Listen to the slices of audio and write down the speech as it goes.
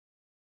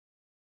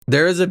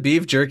There is a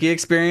beef jerky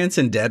experience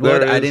in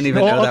Deadwood. I didn't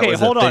even know that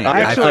was hold a thing. on.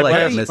 I feel like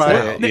I missed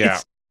it.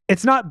 Yeah.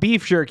 It's not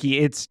beef jerky.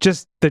 It's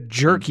just the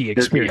jerky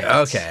experience.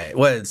 Okay.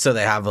 What? So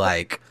they have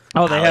like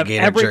they have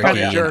alligator every kind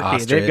of jerky and jerky.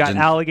 ostrich They've got and-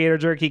 alligator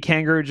jerky,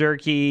 kangaroo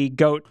jerky,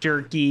 goat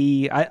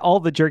jerky, all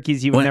the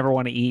jerkies you would never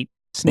want to eat.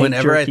 Snake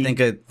whenever jerky. I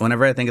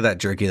think of that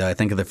jerky, though, I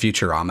think of the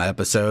Futurama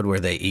episode where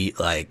they eat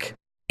like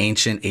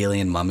ancient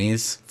alien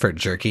mummies for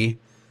jerky.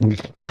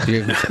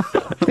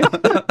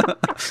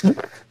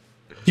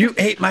 You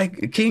ate my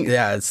king.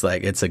 Yeah, it's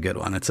a good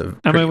one.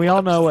 We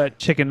all know what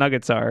chicken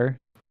nuggets are.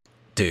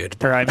 Dude.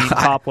 Or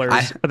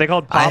poplars. Are they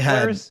called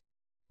poplars?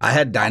 I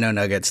had dino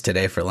nuggets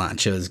today for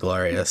lunch. It was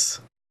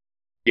glorious.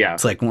 Yeah.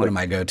 It's like one of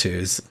my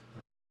go-tos.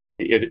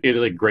 It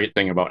is a great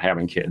thing about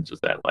having kids is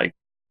that like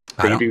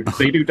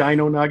they do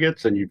dino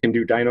nuggets, and you can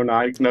do dino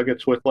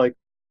nuggets with like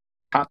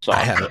hot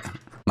sauce.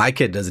 My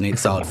kid doesn't eat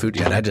solid food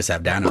yet. I just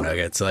have dino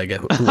nuggets. So I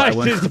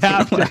just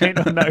have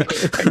dino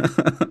nuggets.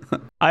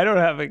 I don't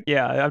have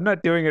I'm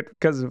not doing it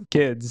because of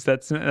kids.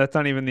 That's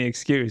not even the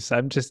excuse.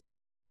 I'm just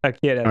a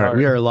kid at heart.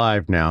 We are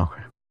live now.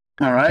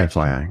 All right.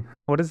 FYI.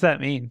 What does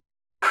that mean?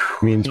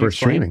 It means we're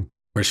streaming.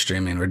 We're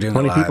streaming. We're doing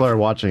 20 it live. people are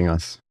watching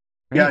us.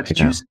 Yeah. Did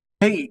you?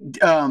 Hey.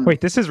 Wait,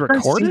 this is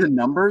recorded? See the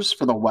numbers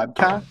for the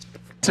webcast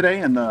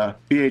today in the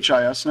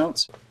BHIS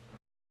notes?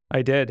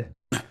 I did.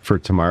 For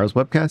tomorrow's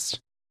webcast?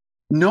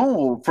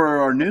 No, for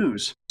our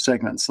news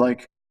segments.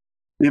 Like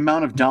the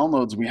amount of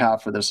downloads we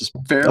have for this is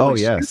fairly. Oh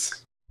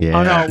yes. Yeah.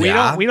 Oh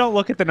no, we don't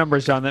look at the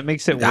numbers, John. That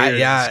makes it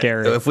weird and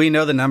scary. If we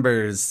know the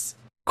numbers,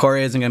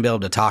 Corey isn't going to be able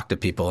to talk to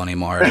people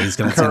anymore. He's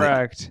going to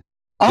correct.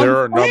 There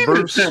are famous,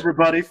 numbers.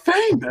 Everybody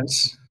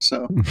famous.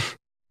 So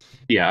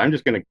yeah, I'm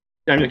just gonna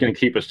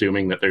keep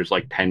assuming that there's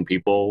like 10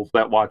 people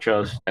that watch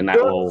us, and that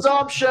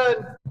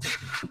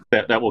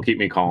will keep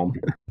me calm.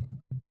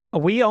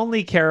 We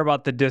only care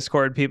about the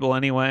Discord people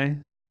anyway.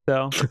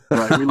 So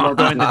right, we love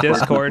join the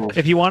Discord.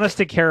 If you want us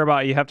to care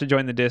about you have to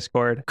join the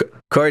Discord.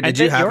 Corey, did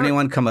you have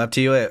anyone come up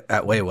to you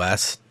at Way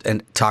West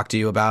and talk to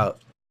you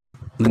about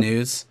the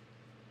news?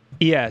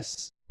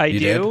 Yes, I do.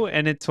 Did?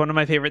 And it's one of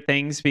my favorite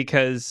things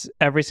because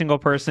every single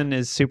person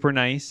is super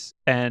nice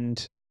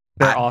and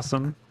they're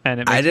awesome.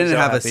 And I didn't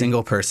have happy. a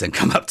single person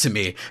come up to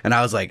me, and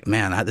I was like,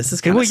 man, this is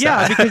kind of sad.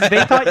 Yeah, because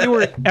they thought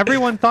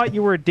everyone thought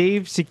you were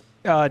Dave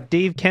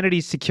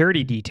Kennedy's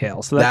security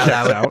detail. So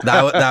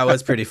that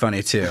was pretty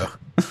funny too.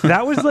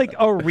 That was like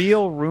a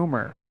real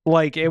rumor.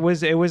 Like it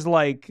was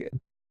like,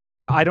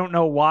 I don't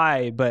know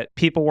why, but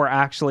people were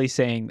actually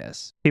saying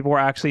this. People were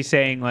actually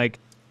saying like,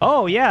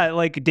 oh yeah,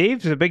 like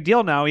Dave's a big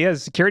deal now. He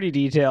has security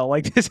detail.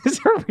 Like this is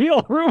a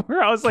real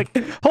rumor. I was like,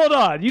 hold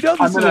on, this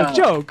is a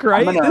joke,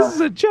 right? This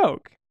is a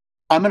joke.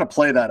 I'm gonna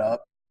play that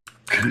up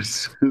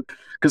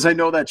because I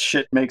know that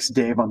shit makes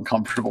Dave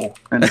uncomfortable,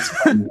 and it's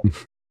fun.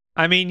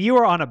 I mean, you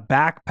were on a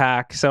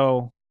backpack,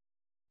 so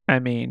I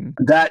mean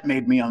that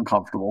made me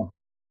uncomfortable.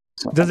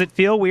 So. Does it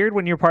feel weird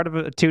when you're part of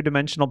a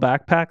 2-dimensional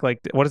backpack?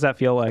 Like, what does that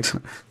feel like?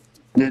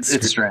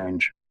 It's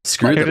strange.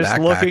 Screw the just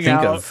backpack. looking Think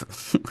out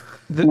of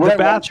the what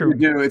bathroom. I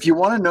want you to do, if you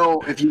want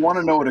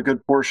to know what a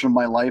good portion of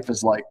my life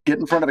is like, get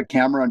in front of a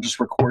camera and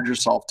just record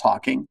yourself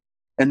talking,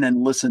 and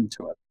then listen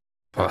to it.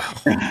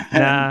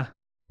 Nah.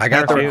 I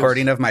got the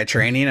recording of my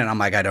training, and I'm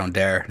like, I don't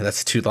dare.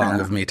 That's too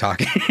long of me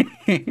talking.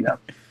 Yeah.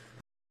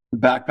 The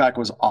backpack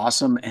was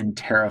awesome and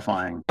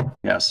terrifying.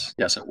 Yes,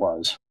 it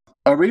was.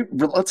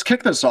 Let's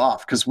kick this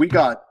off because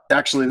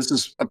this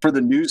is for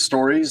the news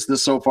stories.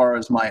 This so far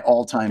is my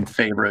all-time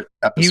favorite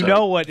episode. You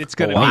know what it's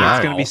going to be. It's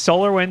going to be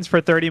solar winds for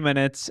 30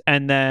 minutes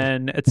and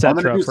then etc.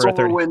 I'm going to do for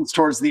solar winds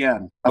towards the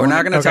end. We're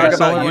not going to talk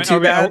about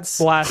YouTube ads.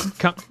 Blast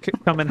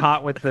coming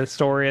hot with the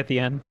story at the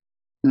end.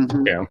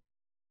 Mm-hmm. Yeah.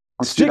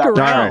 Stick around.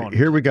 All right,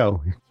 here we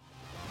go.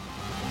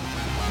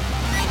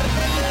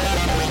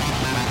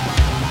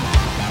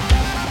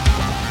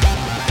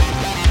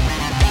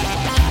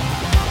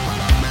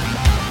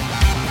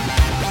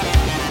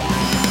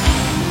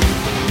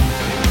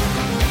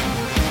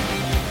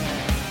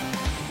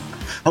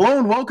 Hello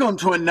and welcome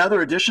to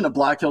another edition of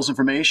Black Hills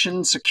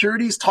Information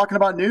Securities Talking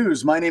About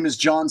News. My name is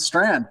John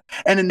Strand,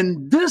 and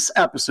in this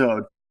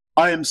episode,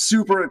 I am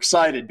super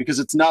excited because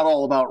it's not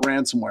all about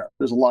ransomware.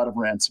 There's a lot of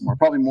ransomware,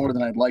 probably more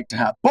than I'd like to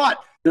have, but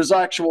there's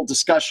actual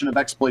discussion of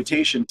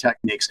exploitation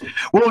techniques.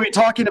 We'll be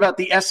talking about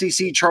the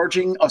SEC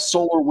charging a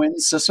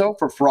SolarWinds CISO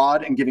for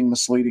fraud and giving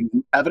misleading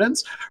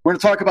evidence. We're going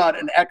to talk about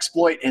an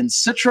exploit in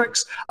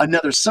Citrix,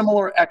 another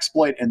similar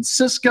exploit in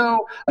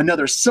Cisco,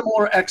 another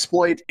similar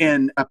exploit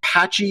in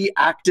Apache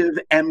Active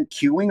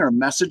MQing or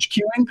message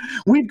queuing.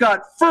 We've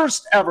got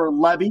first ever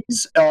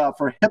levies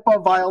for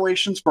HIPAA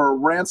violations for a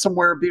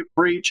ransomware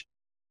breach.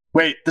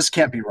 Wait, this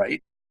can't be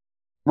right.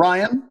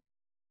 Ryan?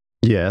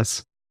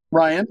 Yes.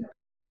 Ryan?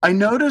 I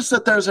noticed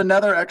that there's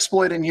another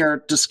exploit in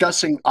here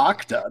discussing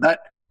Okta.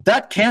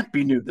 That can't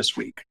be new this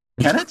week,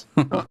 can it?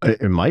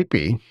 It might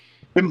be.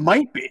 It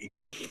might be.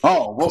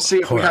 Oh, we'll see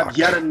if we have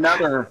yet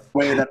another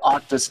way that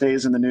Okta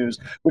stays in the news.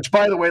 Which,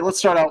 by the way, let's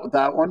start out with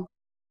that one.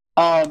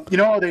 You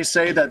know how they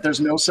say that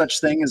there's no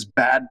such thing as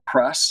bad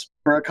press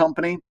for a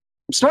company?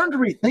 I'm starting to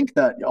rethink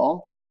that,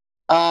 y'all.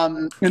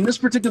 In this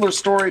particular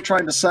story,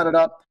 trying to set it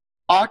up,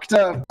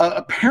 Okta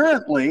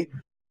apparently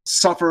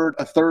suffered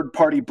a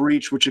third-party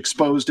breach which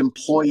exposed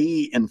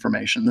employee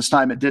information. This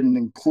time, it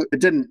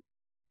didn't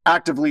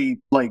actively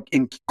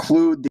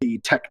include the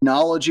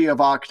technology of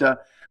Okta,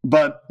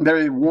 but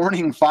they're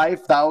warning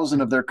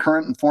 5,000 of their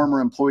current and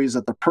former employees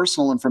that their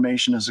personal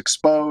information is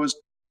exposed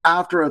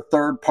after a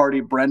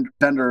third-party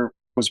vendor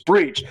was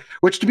breached.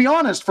 Which, to be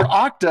honest, for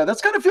Okta,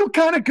 that's going to feel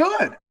kind of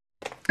good.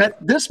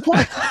 At this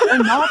point, they're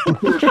not the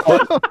third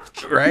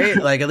party. Right?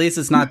 Like, at least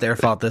it's not their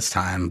fault this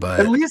time, but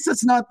At least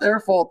it's not their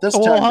fault this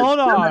time.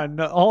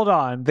 Well, hold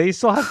on. They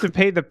still have to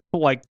pay they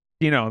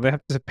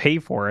have to pay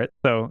for it.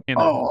 So,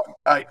 No,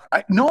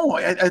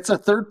 it's a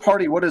third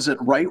party. What is it?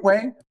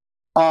 Rightway?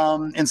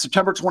 In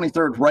September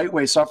 23rd,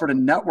 Rightway suffered a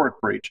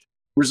network breach,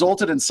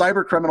 resulted in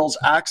cyber criminals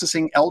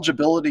accessing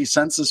eligibility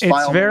census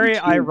files. It's very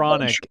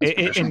ironic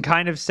and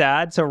kind of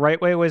sad. So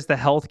Rightway was the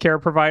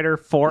healthcare provider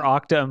for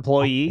Okta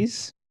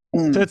employees.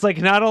 So it's like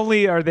not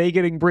only are they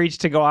getting breached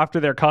to go after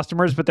their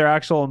customers, but their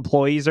actual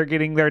employees are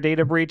getting their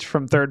data breached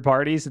from third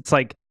parties. It's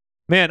like,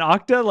 man,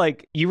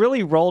 Okta, you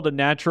really rolled a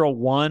natural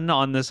one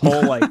on this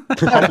whole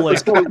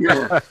public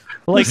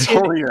this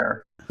whole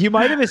year. You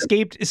might have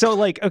escaped. So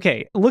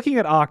okay, looking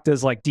at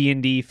Okta's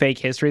D&D fake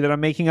history that I'm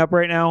making up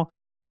right now.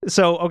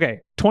 So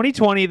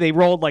 2020 they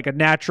rolled a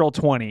natural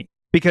 20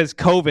 because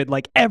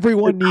COVID.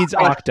 Everyone needs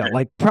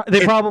Okta.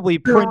 They probably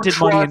printed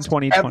money in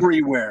 2020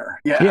 everywhere.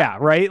 Yeah,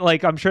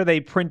 right. I'm sure they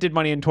printed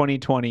money in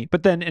 2020,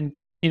 but then in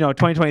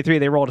 2023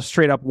 they rolled a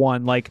straight up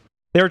one.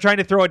 They were trying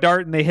to throw a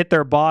dart and they hit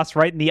their boss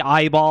right in the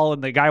eyeball,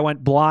 and the guy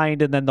went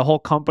blind, and then the whole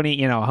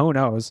company. Who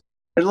knows?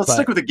 Let's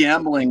stick with the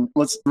gambling.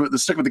 Let's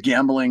stick with the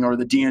gambling or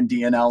the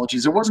D&D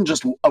analogies. It wasn't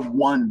just a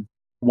one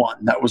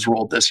that was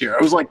rolled this year.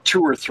 It was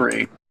 2 or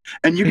 3.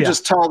 And you can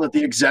just tell that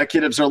the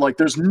executives are like,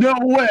 there's no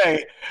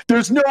way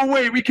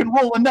we can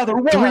roll another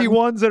one. 3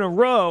 ones in a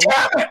row.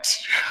 Damn it!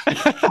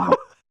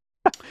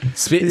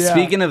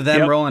 Speaking of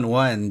them rolling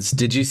ones,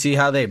 did you see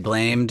how they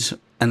blamed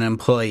an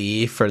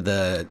employee for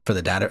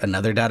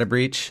another data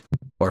breach,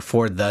 or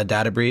for the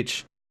data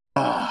breach?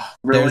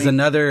 Really? There's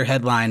another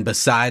headline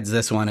besides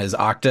this one: is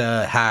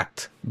Okta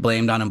hacked,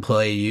 blamed on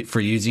employee for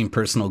using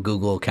personal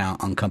Google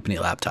account on company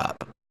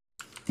laptop.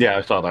 Yeah,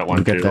 I saw that one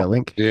too. Get that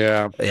link.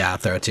 Yeah, I'll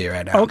throw it to you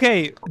right now.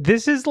 Okay,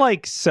 this is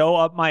so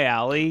up my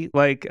alley.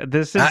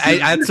 This is.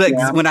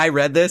 When I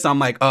read this, I'm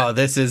like, oh,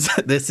 this is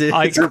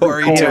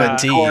Corey to a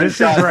T. This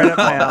is right up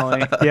my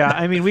alley. Yeah,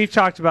 I mean, we've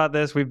talked about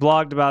this, we've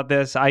blogged about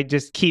this. I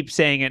just keep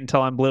saying it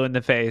until I'm blue in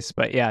the face.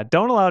 But yeah,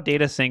 don't allow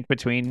data sync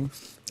between.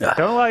 Don't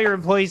allow your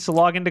employees to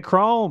log into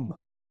Chrome.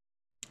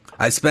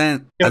 I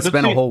spent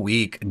a whole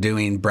week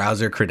doing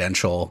browser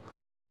credential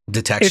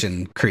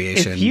detection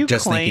creation,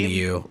 just thinking of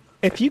you.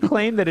 If you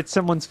claim that it's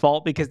someone's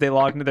fault because they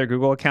logged into their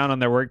Google account on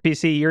their work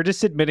PC, you're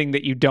just admitting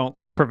that you don't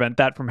prevent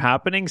that from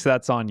happening, so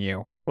that's on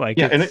you.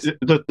 And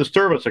the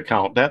service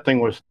account, that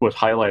thing was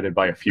highlighted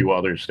by a few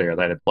others there.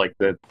 That it's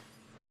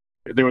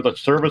there was a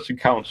service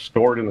account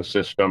stored in the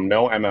system,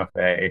 no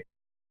MFA.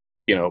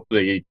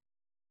 The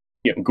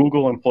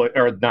Google employee,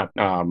 or not,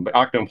 the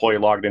Okta employee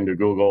logged into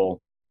Google,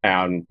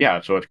 and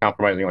so it's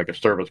compromising a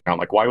service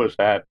account. Why was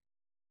that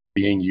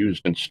being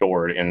used and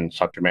stored in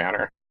such a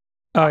manner?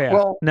 Oh yeah.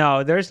 Well,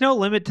 no, there's no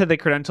limit to the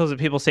credentials that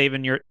people save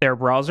in their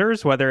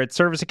browsers, whether it's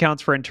service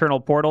accounts for internal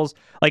portals.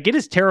 It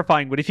is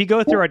terrifying, but if you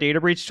go through our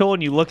data breach tool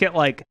and you look at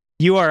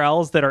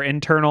URLs that are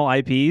internal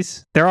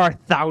IPs, there are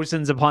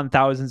thousands upon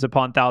thousands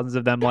upon thousands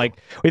of them.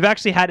 We've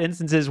actually had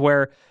instances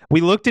where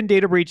we looked in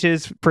data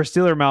breaches for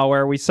Stealer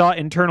malware, we saw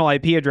internal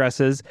IP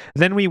addresses,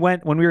 then we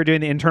went, when we were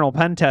doing the internal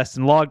pen test,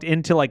 and logged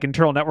into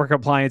internal network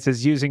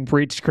appliances using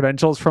breached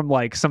credentials from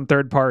some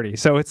third party.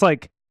 So it's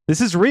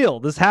this is real.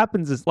 This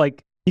happens. It's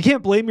you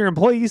can't blame your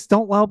employees.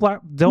 Don't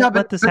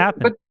let this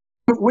happen.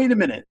 But wait a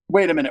minute.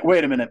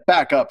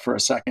 Back up for a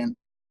second.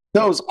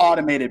 Those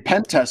automated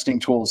pen testing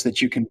tools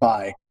that you can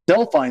buy,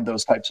 they'll find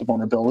those types of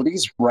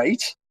vulnerabilities,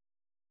 right?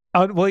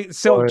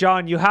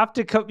 John, you have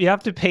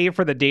to pay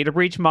for the data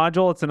breach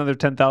module. It's another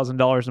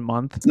 $10,000 a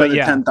month. It's another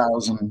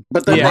 $10,000.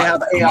 But then they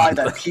have AI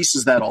that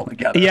pieces that all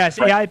together. Yes,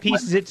 right? AI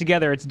pieces it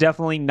together. It's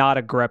definitely not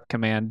a grep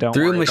command.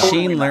 Through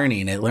machine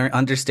learning, it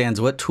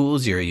understands what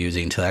tools you're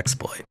using to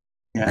exploit.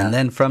 Yeah. And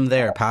then from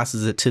there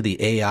passes it to the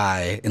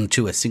AI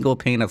into a single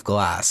pane of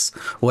glass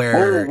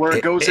where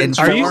it goes in.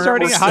 Are you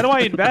starting? How do I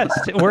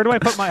invest? Where do I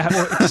put my?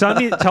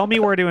 Tell me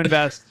where to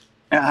invest.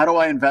 Yeah, how do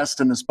I invest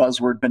in this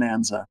buzzword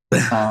bonanza?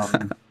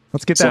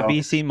 Let's get that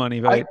VC money.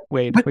 Wait,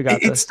 we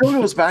got this. It still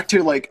goes back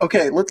to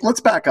okay,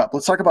 let's back up.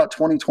 Let's talk about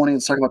 2020.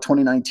 Let's talk about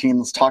 2019.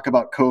 Let's talk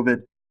about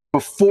COVID.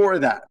 Before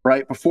that,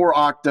 right? Before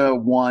Okta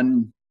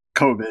won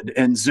COVID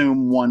and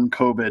Zoom won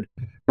COVID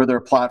for their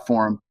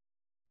platform.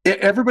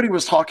 Everybody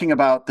was talking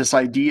about this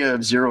idea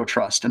of zero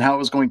trust and how it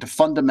was going to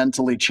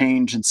fundamentally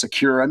change and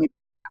secure. I mean,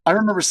 I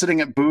remember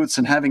sitting at booths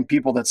and having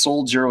people that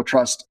sold zero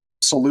trust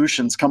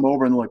solutions come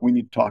over and they're like, we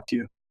need to talk to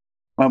you.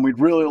 We'd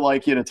really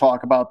like you to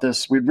talk about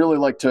this. We'd really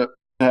like to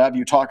have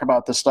you talk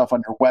about this stuff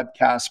on your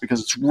webcast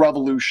because it's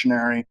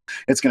revolutionary.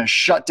 It's going to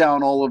shut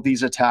down all of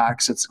these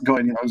attacks. It's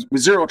going,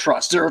 with zero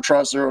trust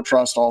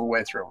all the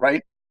way through,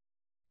 right?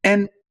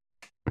 And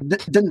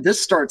then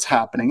this starts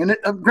happening.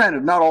 And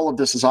granted, not all of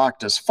this is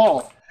Okta's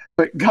fault,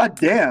 but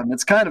goddamn,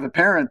 it's kind of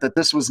apparent that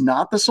this was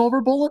not the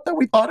silver bullet that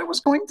we thought it was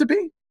going to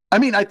be. I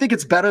mean, I think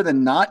it's better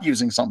than not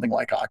using something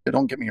like Okta.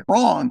 Don't get me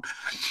wrong,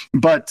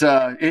 but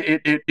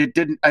it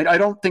didn't. I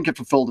don't think it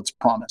fulfilled its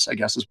promise, I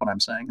guess is what I'm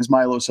saying. As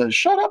Milo says,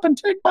 "Shut up and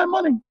take my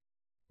money."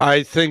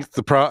 I think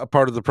the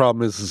part of the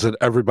problem is that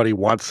everybody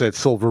wants that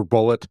silver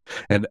bullet,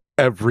 and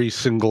every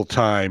single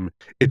time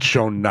it's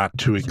shown not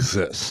to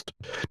exist.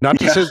 Not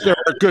to say there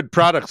are good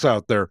products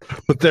out there,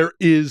 but there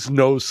is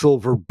no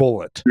silver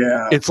bullet.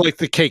 Yeah, it's like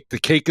the cake. The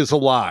cake is a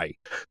lie.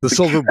 The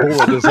silver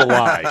bullet is a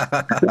lie.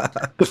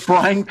 The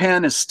frying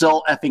pan is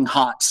still effing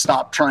hot.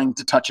 Stop trying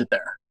to touch it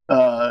there.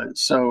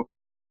 So,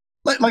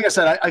 like I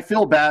said, I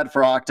feel bad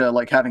for Okta,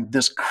 like having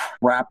this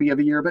crappy of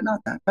a year, but not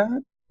that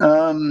bad.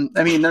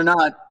 I mean, they're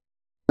not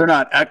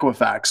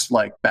Equifax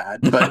like bad,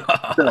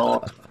 but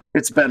still,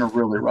 it's been a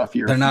really rough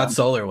year. They're not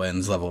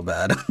SolarWinds level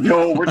bad.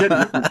 No, we're getting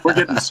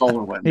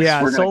SolarWinds.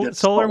 Yeah,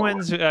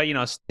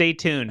 SolarWinds. Stay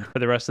tuned for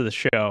the rest of the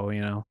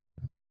show.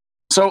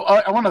 So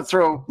I want to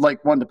throw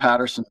like one to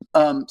Patterson.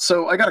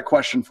 So I got a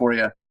question for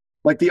you.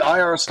 Like the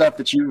IR stuff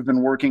that you've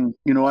been working,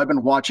 I've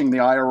been watching the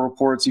IR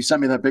reports. You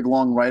sent me that big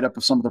long write up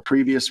of some of the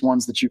previous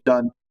ones that you've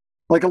done.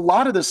 Like a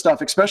lot of this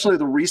stuff, especially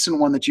the recent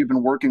one that you've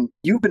been working,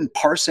 you've been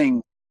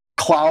parsing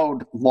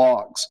cloud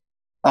logs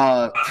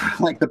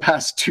like the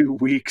past 2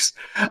 weeks.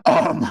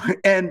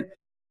 And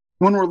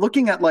when we're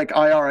looking at like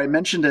IR, I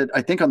mentioned it,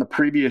 I think on the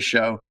previous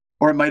show,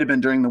 or it might've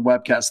been during the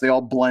webcast, they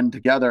all blend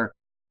together.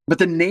 But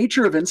the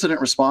nature of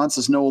incident response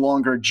is no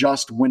longer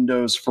just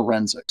Windows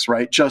forensics,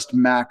 right? Just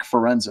Mac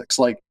forensics.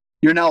 Like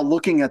you're now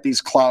looking at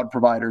these cloud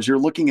providers, you're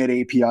looking at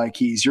API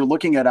keys, you're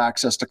looking at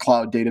access to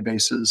cloud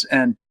databases,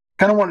 and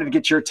kind of wanted to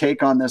get your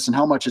take on this and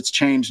how much it's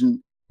changed.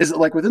 And is it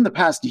like within the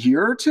past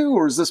year or two,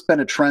 or has this been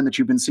a trend that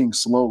you've been seeing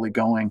slowly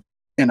going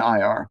in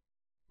IR?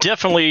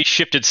 Definitely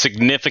shifted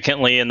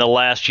significantly in the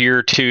last year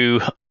or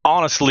two.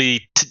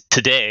 Honestly,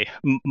 today,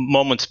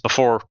 moments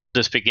before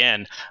this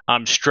began,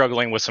 I'm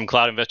struggling with some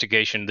cloud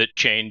investigation that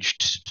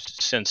changed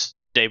since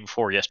day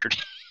before yesterday.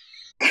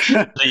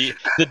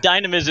 The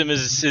dynamism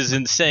is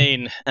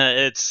insane.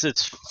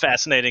 It's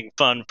fascinating,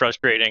 fun,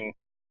 frustrating,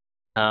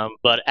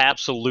 but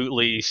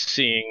absolutely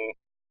seeing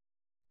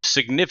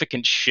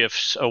significant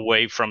shifts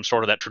away from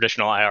sort of that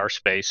traditional IR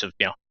space of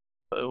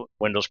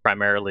Windows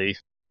primarily,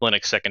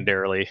 Linux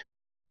secondarily,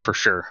 for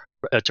sure.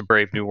 It's a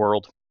brave new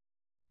world.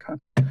 Okay.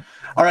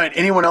 All right.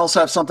 Anyone else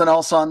have something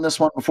else on this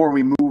one before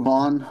we move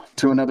on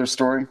to another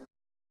story?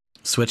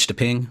 Switch to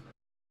ping.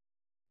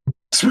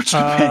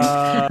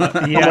 Yeah,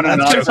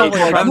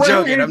 I'm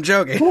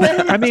joking.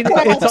 I mean,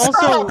 it's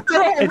also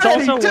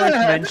worth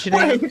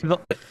mentioning.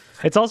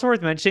 It's also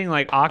worth mentioning,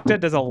 like, Okta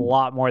does a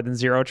lot more than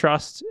zero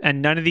trust,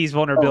 and none of these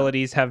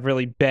vulnerabilities have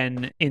really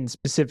been in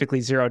specifically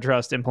zero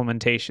trust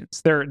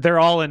implementations. They're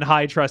all in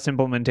high trust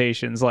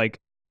implementations,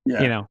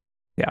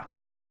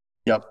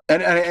 Yep.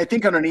 And I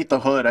think underneath the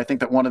hood, I think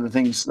that one of the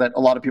things that a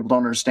lot of people don't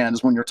understand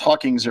is when you're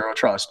talking zero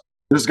trust,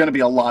 there's going to be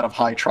a lot of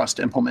high trust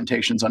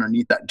implementations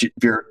underneath that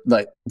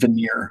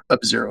veneer of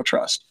zero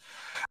trust.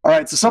 All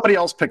right, so somebody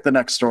else pick the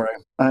next story.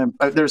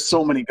 There's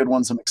so many good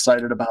ones I'm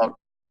excited about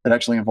that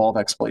actually involve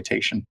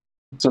exploitation.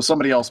 So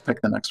somebody else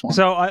pick the next one.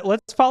 So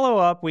let's follow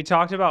up. We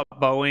talked about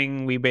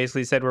Boeing. We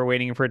basically said we're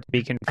waiting for it to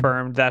be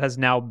confirmed. That has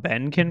now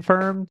been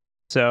confirmed.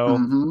 So,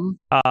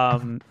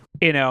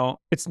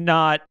 it's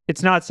not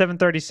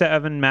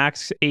 737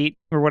 MAX 8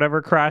 or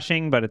whatever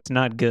crashing, but it's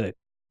not good.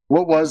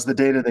 What was the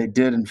data they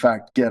did, in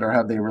fact, get, or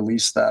have they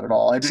released that at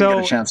all? I didn't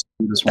get a chance to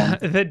do this one.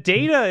 The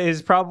data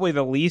is probably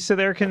the least of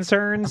their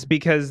concerns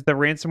because the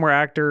ransomware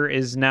actor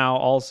is now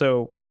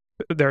also,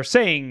 they're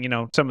saying,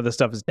 some of the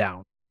stuff is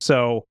down.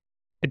 So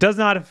it does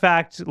not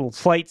affect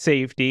flight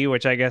safety,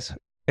 which I guess,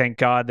 thank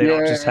God, they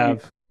don't just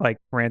have like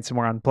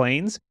ransomware on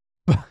planes.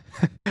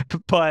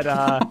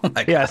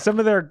 But some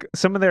of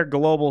their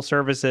global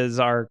services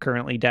are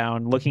currently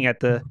down. Looking at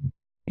the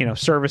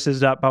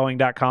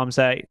services.boeing.com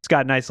site, it's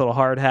got a nice little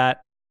hard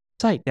hat.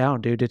 Site down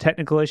due to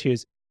technical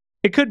issues.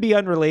 It could be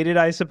unrelated,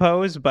 I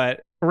suppose,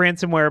 but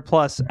ransomware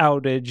plus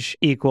outage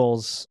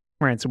equals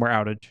ransomware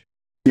outage.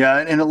 Yeah,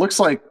 and it looks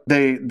like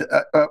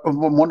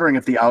I'm wondering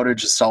if the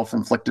outage is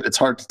self-inflicted. It's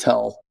hard to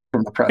tell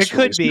from the press release. It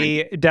could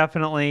be,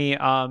 definitely.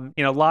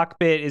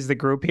 Lockbit is the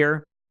group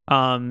here.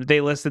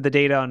 They listed the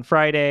data on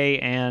Friday,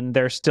 and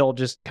they're still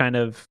just kind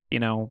of,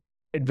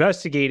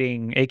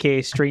 investigating,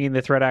 aka stringing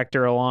the threat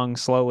actor along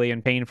slowly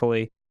and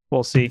painfully.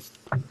 We'll see.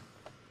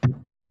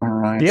 All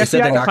right. The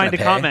FBI declined to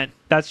comment.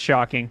 That's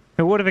shocking.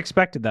 Who would have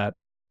expected that?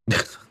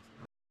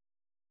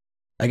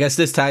 I guess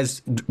this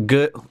ties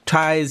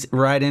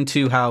right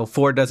into how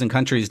 4 dozen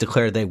countries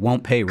declared they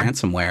won't pay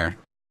ransomware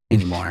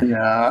anymore. Yeah,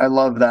 I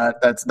love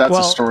that. That's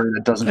a story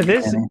that doesn't mean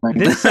anything.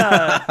 This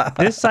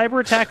cyber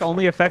attack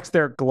only affects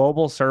their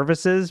global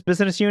services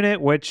business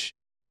unit, which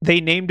they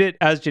named it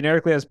as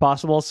generically as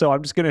possible, so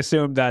I'm just going to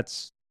assume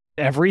that's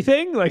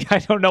everything. Like, I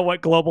don't know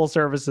what global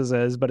services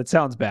is, but it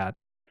sounds bad.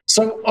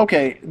 So,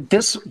 okay,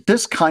 this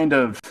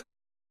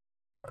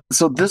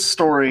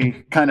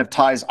story kind of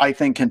ties, I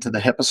think, into the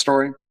HIPAA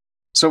story.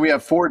 So we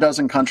have 4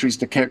 countries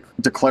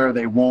declare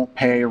they won't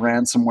pay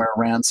ransomware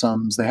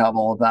ransoms. They have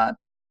all of that.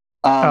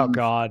 Oh,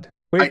 God.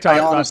 We've talked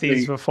about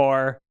these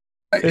before.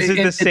 This is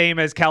the same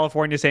as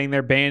California saying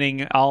they're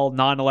banning all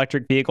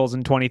non-electric vehicles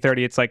in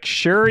 2030. It's like,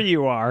 sure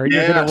you are. And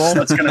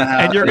that's going to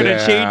happen. And you're going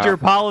to change your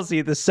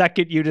policy the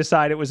second you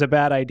decide it was a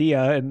bad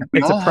idea. And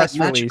it's a press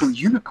release. Magical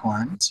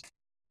unicorns.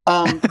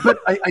 But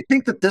I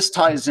think that this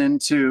ties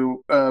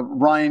into,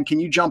 Ryan, can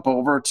you jump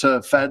over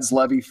to Fed's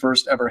levy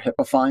first ever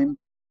HIPAA fine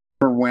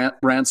for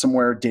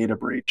ransomware data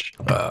breach?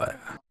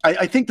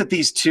 I think that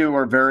these two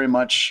are very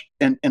much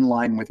in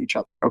line with each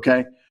other,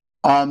 okay?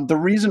 The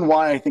reason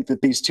why I think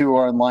that these two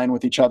are in line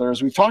with each other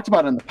is we've talked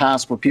about in the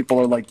past where people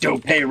are like,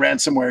 don't pay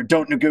ransomware,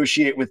 don't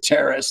negotiate with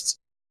terrorists.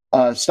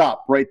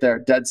 Stop right there,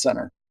 dead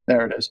center.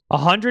 There it is.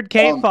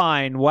 $100K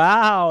fine.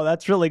 Wow,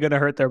 that's really going to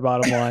hurt their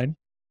bottom line.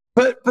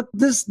 But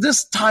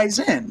this ties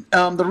in.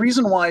 The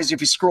reason why is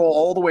if you scroll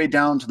all the way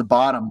down to the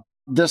bottom,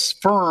 this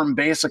firm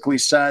basically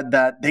said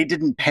that they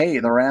didn't pay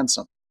the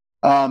ransom.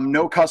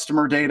 No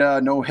customer data,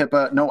 no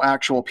HIPAA, no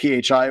actual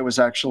PHI was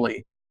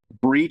actually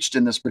breached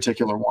in this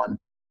particular one.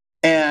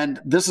 And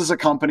this is a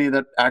company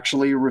that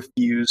actually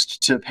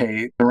refused to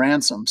pay the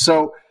ransom.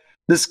 So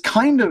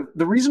the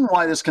reason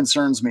why this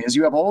concerns me is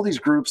you have all these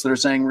groups that are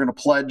saying we're going to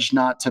pledge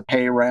not to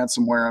pay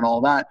ransomware and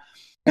all that.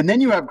 And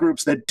then you have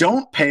groups that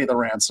don't pay the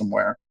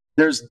ransomware.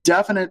 There's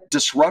definite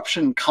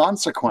disruption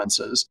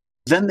consequences.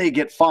 Then they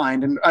get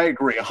fined. And I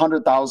agree,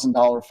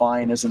 $100,000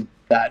 fine isn't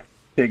that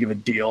big of a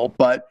deal,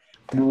 but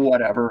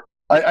whatever.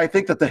 I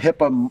think that the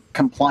HIPAA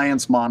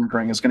compliance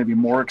monitoring is going to be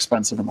more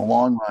expensive in the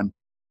long run.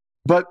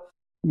 But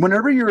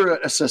whenever you're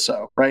a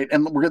CISO, right,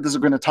 and we're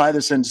going to tie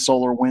this into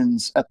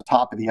SolarWinds at the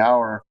top of the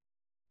hour.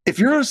 If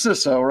you're a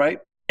CISO, right,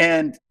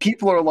 and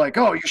people are like,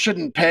 oh, you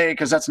shouldn't pay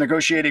because that's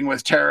negotiating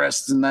with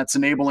terrorists and that's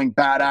enabling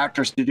bad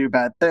actors to do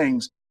bad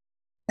things.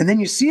 And then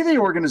you see the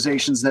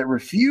organizations that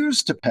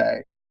refuse to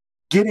pay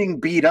getting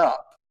beat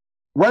up,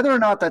 whether or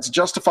not that's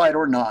justified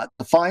or not,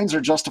 the fines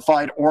are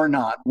justified or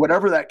not,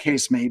 whatever that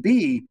case may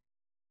be,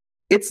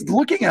 it's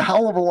looking a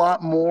hell of a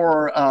lot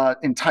more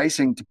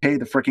enticing to pay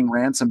the freaking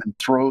ransom and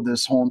throw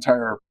this whole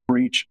entire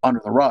breach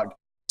under the rug.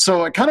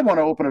 So I kind of want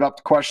to open it up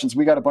to questions.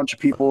 We got a bunch of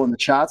people in the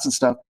chats and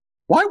stuff.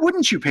 Why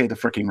wouldn't you pay the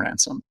freaking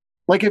ransom?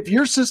 Like, if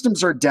your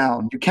systems are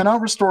down, you cannot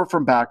restore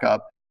from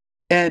backup.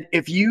 And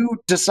if you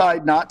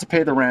decide not to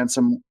pay the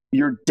ransom,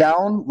 you're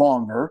down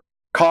longer.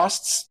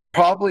 Costs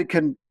probably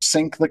can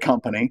sink the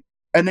company.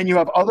 And then you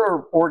have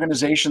other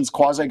organizations,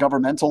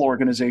 quasi-governmental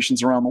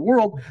organizations around the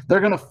world, they're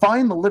going to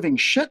find the living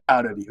shit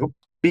out of you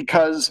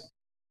because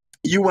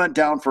you went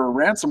down for a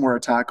ransomware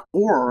attack,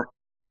 or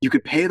you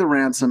could pay the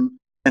ransom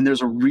and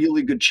there's a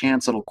really good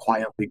chance it'll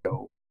quietly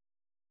go.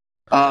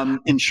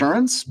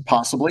 Insurance,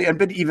 possibly,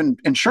 but even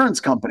insurance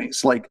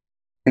companies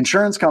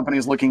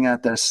looking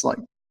at this, like,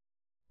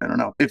 I don't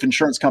know if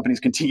insurance companies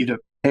continue to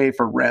pay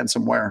for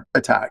ransomware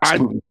attacks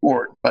moving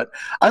forward. But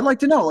I'd like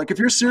to know, like, if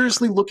you're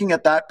seriously looking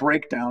at that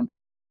breakdown,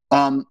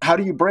 how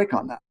do you break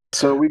on that?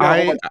 So we got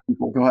a whole bunch of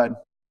people. Go ahead.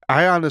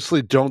 I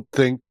honestly don't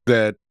think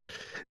that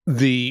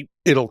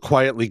it'll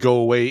quietly go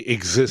away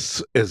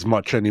exists as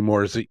much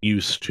anymore as it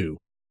used to.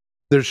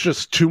 There's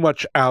just too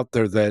much out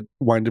there that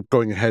wind up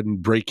going ahead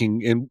and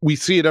breaking. And we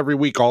see it every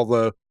week, all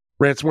the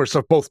ransomware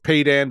stuff, both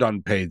paid and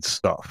unpaid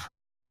stuff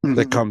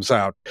that comes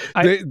out.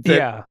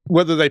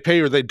 Whether they pay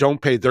or they don't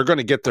pay, they're going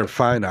to get their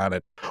fine on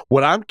it.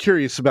 What I'm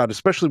curious about,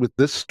 especially with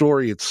this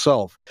story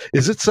itself,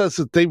 is it says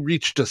that they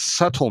reached a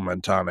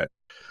settlement on it,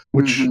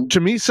 which to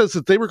me says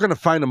that they were going to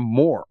fine them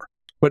more.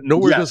 But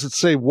nowhere does it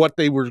say what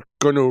they were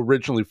going to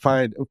originally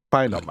fine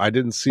them. I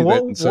didn't see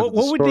that inside the story.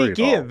 What would they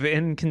give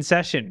in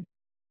concession?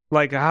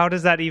 Like, how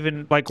does that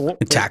even, like, a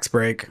tax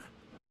break?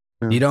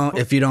 If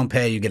you don't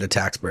pay, you get a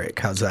tax break.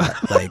 How's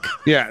that? Like,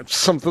 yeah,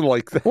 something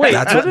like that. Wait,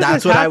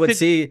 that's what I would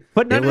see.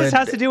 But none of this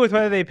has to do with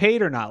whether they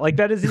paid or not. Like,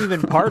 that isn't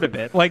even part of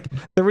it. Like,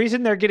 the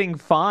reason they're getting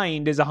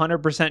fined is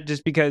 100%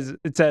 just because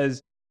it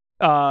says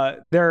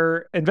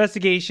their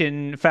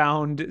investigation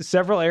found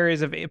several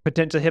areas of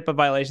potential HIPAA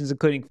violations,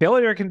 including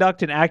failure to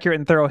conduct an accurate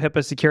and thorough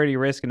HIPAA security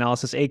risk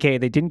analysis, aka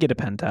they didn't get a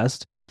pen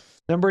test.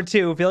 Number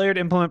 2, failure to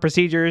implement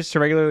procedures to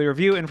regularly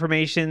review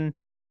information,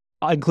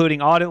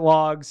 including audit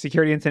logs,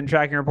 security incident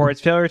tracking reports,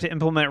 failure to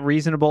implement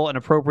reasonable and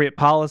appropriate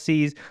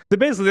policies. So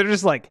basically, they're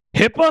just like,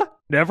 HIPAA?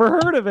 Never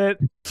heard of it.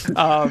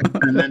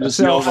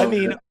 I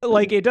mean,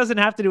 like, it doesn't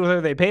have to do with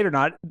whether they paid or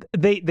not.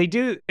 They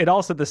do. It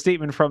also, the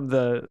statement from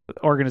the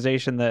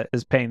organization that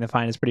is paying the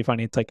fine is pretty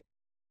funny. It's like,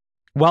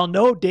 while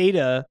no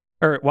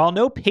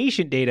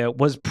patient data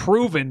was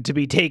proven to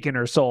be taken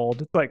or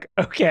sold. It's like,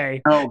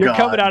 okay, you're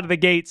coming out of the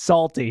gate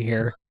salty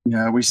here.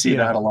 Yeah, we see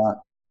that a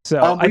lot. So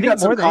I got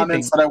some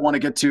comments that I want to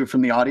get to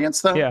from the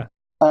audience, though. Yeah.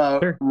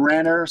 Sure.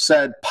 Ranner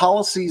said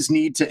policies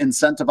need to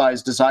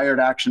incentivize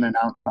desired action and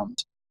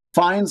outcomes.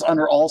 fines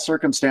under all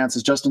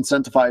circumstances just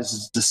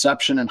incentivizes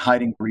deception and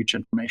hiding breach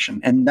information.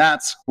 And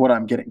that's what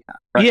I'm getting at.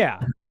 Right? Yeah.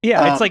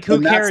 Yeah. It's like,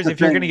 who cares if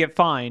you're going to get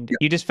fined? Yeah.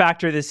 You just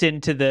factor this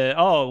into the,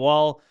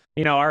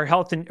 our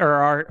health or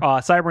our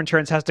cyber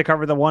insurance has to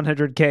cover the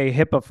 $100K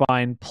HIPAA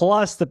fine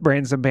plus the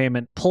ransom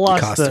payment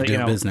plus cost the of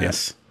doing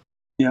business.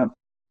 Yeah.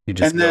 You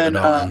just and then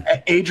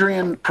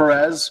Adrian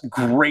Perez,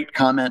 great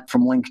comment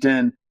from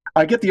LinkedIn.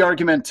 I get the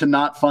argument to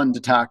not fund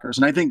attackers,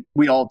 and I think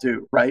we all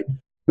do, right?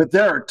 But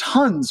there are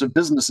tons of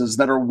businesses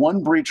that are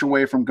one breach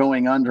away from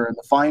going under, and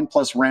the fine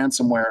plus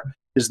ransomware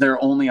is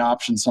their only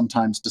option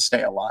sometimes to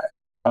stay alive.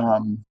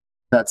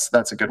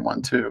 That's a good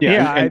one too.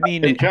 Yeah,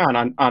 and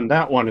John, on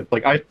that one, it's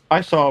like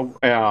I saw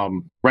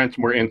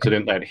ransomware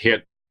incident that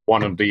hit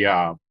one of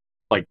the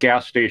like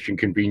gas station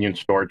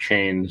convenience store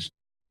chains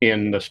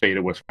in the state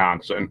of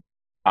Wisconsin.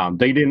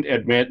 They didn't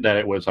admit that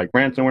it was like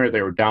ransomware.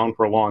 They were down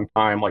for a long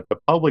time. Like the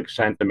public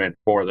sentiment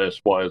for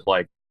this was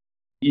like,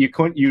 you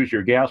couldn't use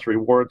your gas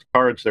rewards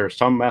cards. There are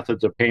some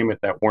methods of payment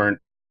that weren't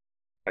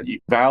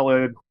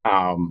valid.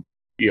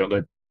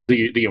 The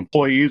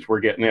employees were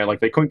getting there. Like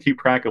they couldn't keep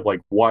track of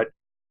like what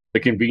the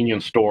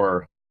convenience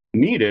store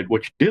needed,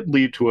 which did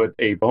lead to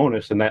a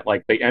bonus in that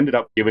like they ended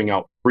up giving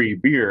out free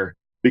beer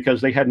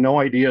because they had no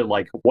idea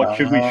like what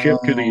should we ship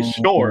to these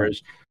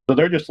stores. So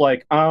they're just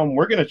like,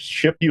 we're going to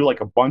ship you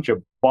like a bunch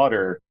of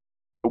butter.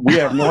 We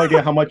have no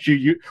idea how much you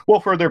use. Well,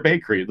 for their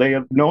bakery, they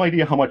have no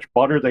idea how much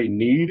butter they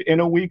need in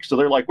a week. So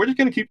they're like, we're just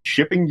going to keep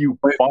shipping you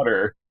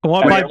butter.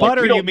 Well, by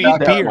butter, you mean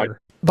beer.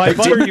 By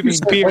butter, you mean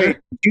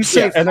beer. You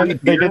say and then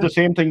they did the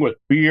same thing with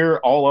beer,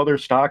 all other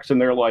stocks, and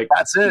they're like,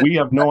 that's it. We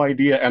have no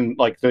idea. And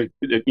like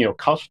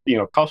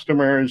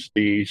customers,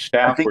 the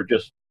staff were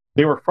just,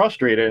 they were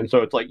frustrated. And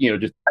so it's like,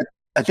 just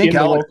I think in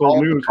the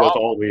local news was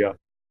all the.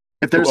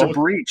 If there's a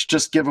breach,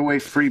 just give away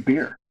free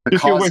beer. The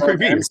just give away free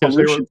beer because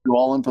they were to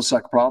all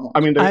Infosec problems. I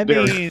mean,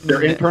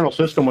 their internal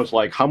system was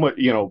like how much.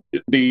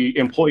 The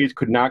employees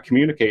could not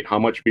communicate how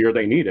much beer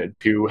they needed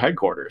to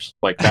headquarters.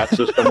 Like that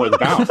system was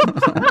down.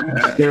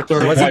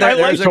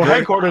 So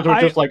headquarters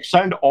were just like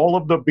send all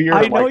of the beer.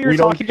 I know you're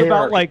talking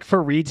about like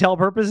for retail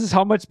purposes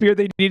how much beer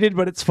they needed,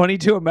 but it's funny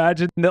to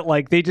imagine that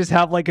like they just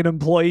have like an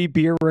employee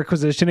beer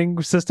requisitioning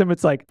system.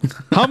 It's like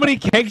how many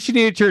kegs you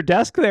need at your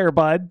desk there,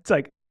 bud? It's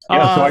like.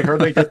 Yeah, so I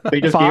heard they just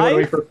gave it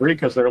away for free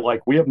because they're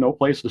like, we have no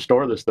place to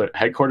store this. The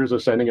headquarters are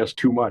sending us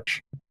too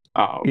much.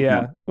 Well,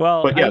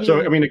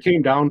 it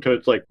came down to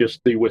it's like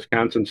just the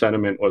Wisconsin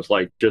sentiment was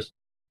like, just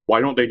why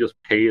don't they just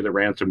pay the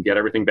ransom, get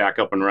everything back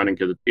up and running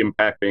because it's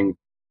impacting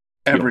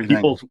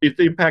everything. It's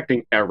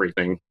impacting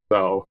everything.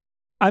 So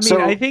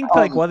I think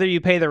like whether you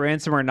pay the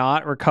ransom or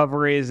not,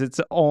 recovery is its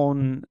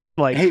own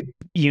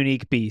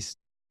unique beast.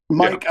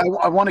 Mike, yeah.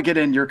 I want to get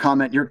in your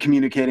comment. You're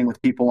communicating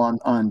with people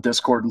on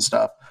Discord and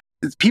stuff.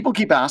 People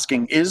keep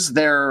asking, is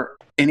there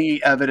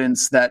any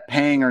evidence that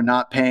paying or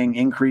not paying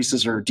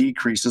increases or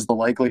decreases the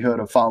likelihood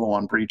of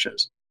follow-on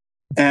breaches?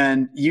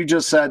 And you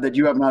just said that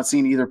you have not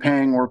seen either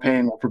paying or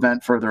paying will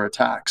prevent further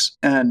attacks.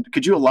 And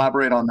could you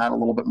elaborate on that a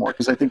little bit more?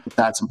 Because I think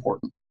that's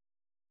important.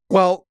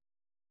 Well,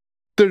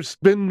 there's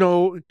been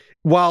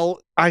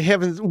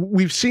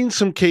we've seen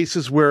some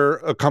cases where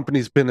a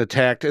company's been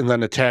attacked and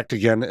then attacked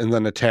again and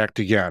then attacked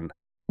again,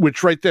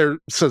 which right there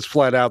says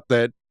flat out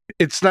that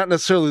it's not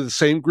necessarily the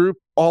same group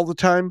all the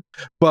time,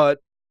 but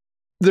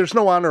there's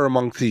no honor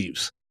among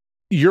thieves.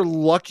 You're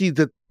lucky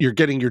that you're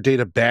getting your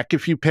data back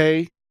if you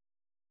pay.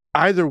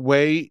 Either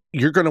way,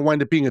 you're going to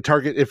wind up being a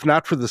target, if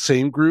not for the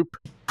same group,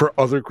 for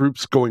other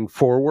groups going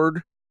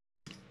forward.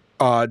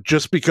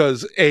 Just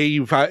because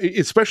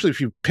especially if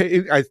you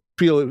pay, I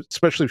feel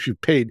especially if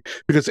you've paid,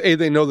 because A,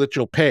 they know that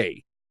you'll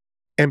pay,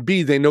 and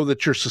B, they know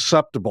that you're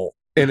susceptible.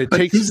 And it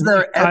takes.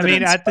 I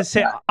mean, at the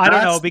same, I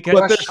don't know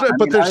because.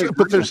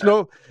 There's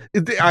no.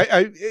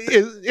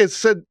 It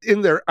said in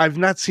there. I've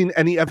not seen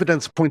any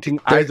evidence pointing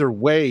either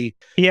way.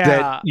 Yeah,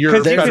 that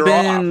you're better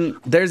off.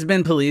 There's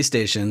been police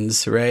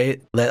stations,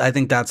 right? I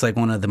think that's like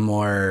one of the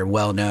more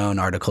well-known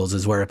articles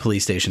is where a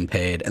police station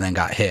paid and then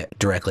got hit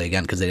directly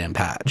again because they didn't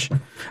patch.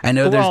 I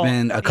know there's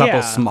been a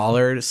couple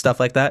smaller stuff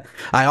like that.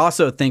 I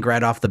also think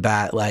right off the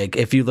bat, like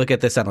if you look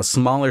at this on a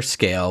smaller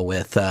scale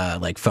with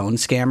like phone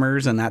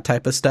scammers and that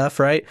type of stuff.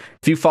 Right?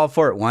 If you fall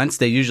for it once,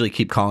 they usually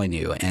keep calling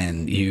you,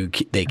 and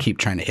they keep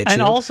trying to hit you.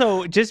 And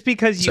also, just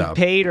because you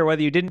paid or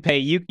whether you didn't pay,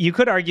 you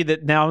could argue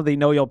that now they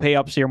know you'll pay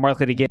up, so you're more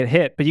likely to get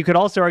hit. But you could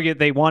also argue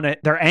that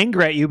they're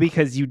angry at you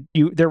because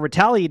they're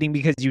retaliating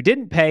because you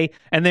didn't pay,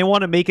 and they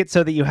want to make it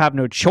so that you have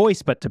no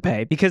choice but to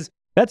pay. Because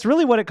that's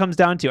really what it comes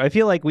down to. I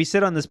feel like we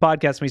sit on this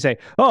podcast and we say,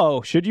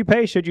 "Oh, should you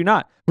pay? Should you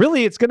not?"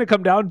 Really, it's going to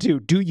come down to,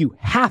 do you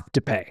have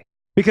to pay?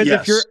 Because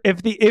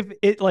if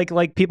it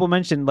like people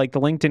mentioned, like the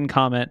LinkedIn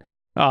comment.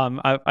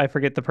 I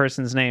forget the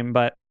person's name,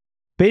 but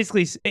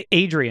basically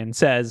Adrian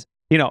says,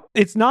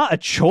 it's not a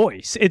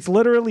choice. It's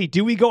literally,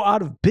 do we go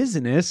out of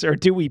business or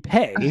do we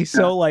pay?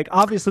 So like,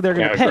 obviously they're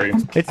going to pay.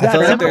 It's that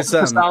simple.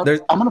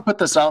 I'm going to put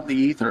this out in the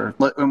ether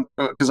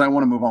because I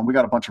want to move on. We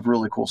got a bunch of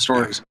really cool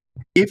stories.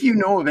 If you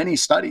know of any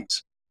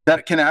studies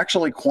that can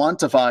actually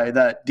quantify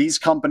that these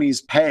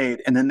companies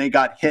paid and then they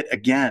got hit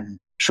again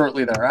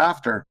shortly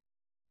thereafter.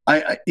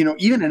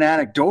 Even an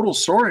anecdotal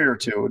story or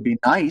two would be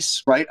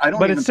nice, right?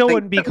 But it still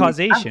wouldn't be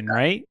causation,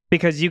 right?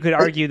 Because you could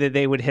argue that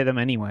they would hit them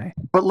anyway.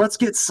 But let's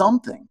get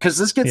something, because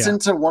this gets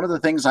into one of the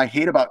things I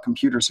hate about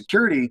computer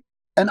security.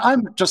 And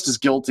I'm just as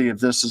guilty of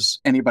this as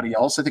anybody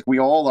else. I think we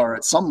all are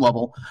at some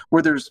level,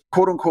 where there's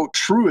quote unquote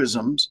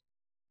truisms.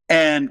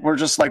 And we're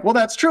just like, well,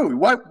 that's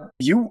true.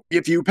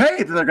 If you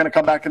pay, then they're going to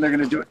come back and they're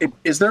going to do it.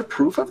 Is there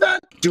proof of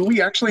that? Do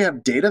we actually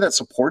have data that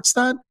supports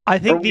that? I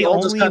think the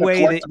only way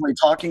collectively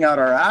talking out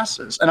our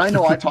asses. And I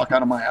know I talk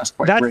out of my ass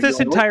quite regularly. That's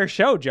this entire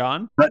show,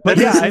 John. But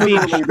yeah, I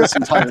mean, this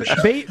entire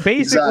show.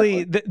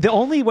 Basically, the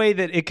only way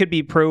that it could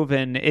be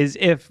proven is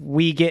if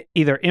we get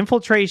either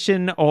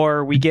infiltration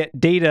or we get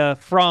data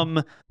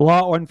from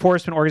law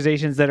enforcement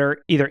organizations that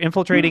are either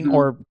infiltrating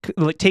or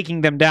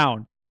taking them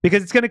down.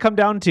 Because it's going to come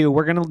down to,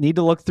 we're going to need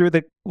to look through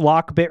the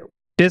Lockbit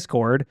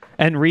Discord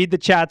and read the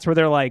chats where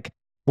they're like,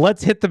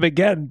 let's hit them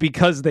again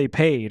because they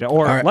paid,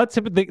 or let's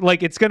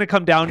like, it's going to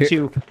come down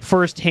to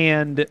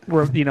firsthand,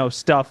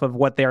 stuff of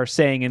what they're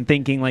saying and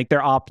thinking, like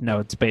their op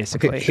notes,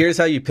 basically. Okay, here's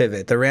how you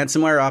pivot. The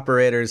ransomware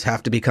operators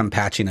have to become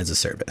patching as a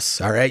service.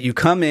 All right, you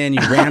come in,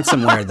 you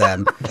ransomware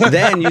them,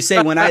 then you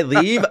say, when I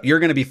leave, you're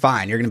going to be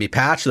fine. You're going to be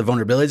patched. The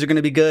vulnerabilities are going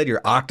to be good.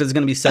 Your Okta is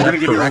going to be set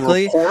up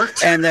correctly,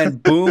 and then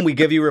boom, we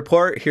give you a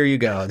report. Here you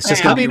go. It's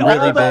just going to be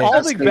really big.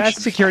 All the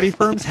best security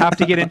firms have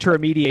to get into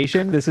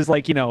remediation. This is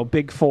like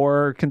Big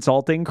Four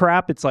consulting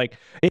crap. It's like,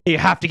 you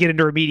have to get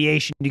into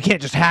remediation. You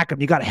can't just hack them.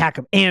 You got to hack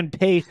them and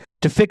pay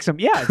to fix them.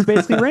 Yeah, it's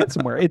basically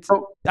ransomware.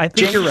 I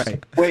think you're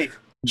right. Wait,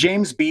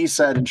 James B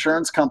said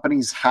insurance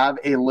companies have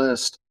a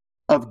list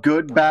of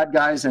good bad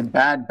guys and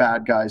bad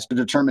guys to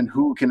determine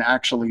who can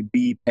actually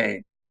be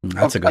paid.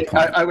 That's a good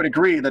point. I would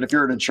agree that if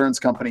you're an insurance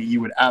company, you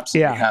would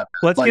absolutely have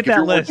that. Let's get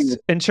that list.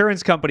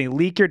 Insurance company,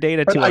 leak your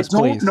data to us,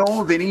 please. I don't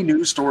know of any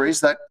news stories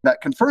that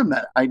confirm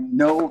that. I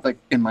know, like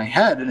in my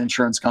head, an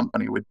insurance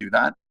company would do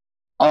that.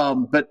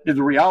 But in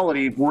the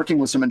reality, working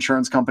with some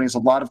insurance companies, a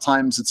lot of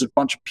times it's a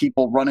bunch of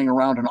people running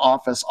around an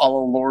office, a la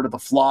Lord of the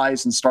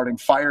Flies, and starting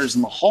fires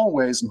in the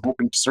hallways and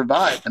hoping to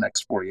survive the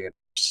next 48 hours.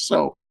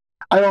 So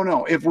I don't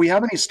know. If we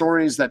have any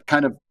stories that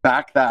kind of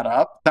back that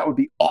up, that would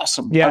be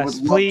awesome. Yes,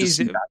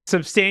 please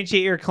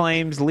substantiate your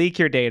claims, leak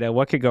your data.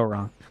 What could go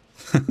wrong?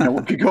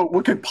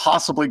 What could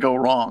possibly go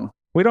wrong?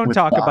 We don't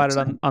talk about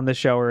it on the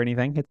show or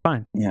anything. It's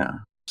fine. Yeah.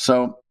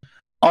 So,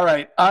 all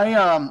right.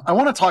 I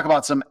want to talk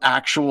about some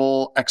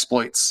actual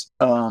exploits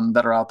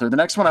that are out there. The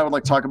next one I would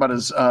like to talk about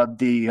is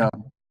the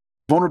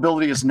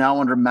vulnerability is now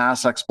under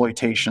mass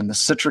exploitation. The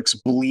Citrix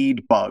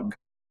bleed bug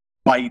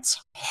bites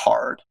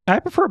hard. I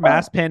prefer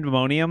mass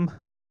pandemonium.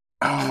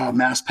 Oh,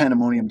 mass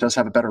pandemonium does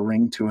have a better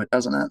ring to it,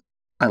 doesn't it?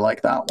 I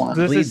like that one.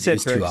 This is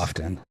Citrix. Too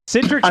often.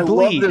 Citrix I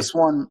bleed. love this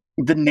one.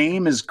 The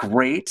name is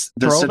great.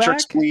 The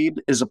Citrix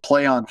bleed is a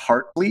play on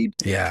Heartbleed.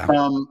 Yeah.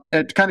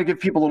 To kind of give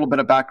people a little bit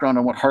of background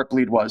on what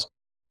Heartbleed was.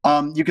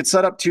 You could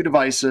set up two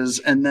devices,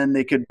 and then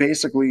they could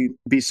basically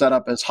be set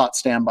up as hot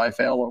standby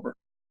failover.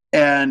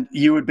 And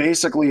you would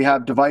basically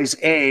have device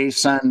A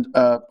send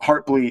a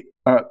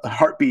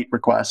heartbeat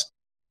request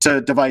to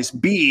device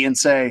B and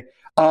say,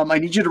 I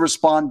need you to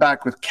respond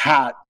back with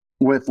cat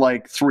with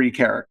like 3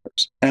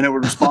 characters. And it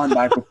would respond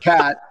back with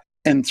cat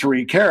in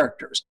 3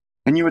 characters.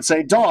 And you would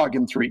say dog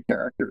in 3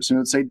 characters. And it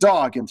would say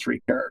dog in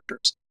 3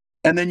 characters.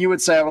 And then you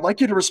would say, I would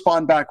like you to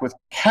respond back with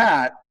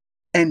cat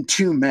and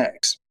 2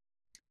 megs.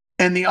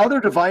 And the other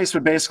device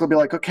would basically be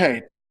like,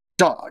 okay,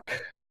 dog.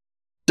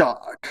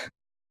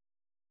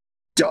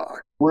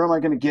 Where am I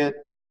going to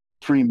get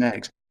 3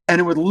 megs?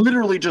 And it would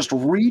literally just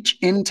reach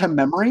into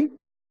memory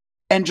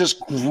and just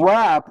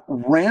grab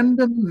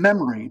random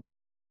memory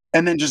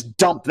and then just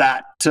dump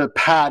that to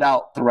pad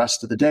out the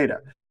rest of the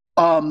data.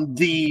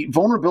 The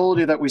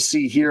vulnerability that we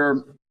see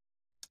here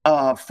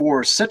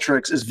for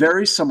Citrix is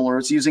very similar.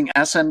 It's using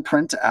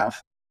SNPrintf.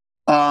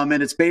 And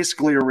it's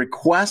basically a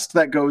request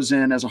that goes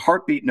in as a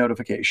heartbeat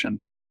notification.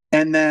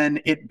 And then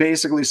it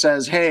basically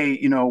says, hey,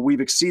 we've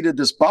exceeded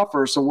this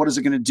buffer. So what is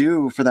it going to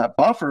do for that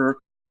buffer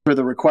for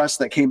the request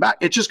that came back?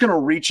 It's just going to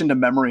reach into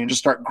memory and just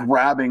start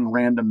grabbing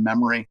random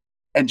memory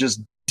and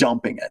just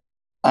dumping it.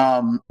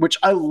 Which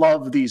I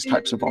love these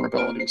types of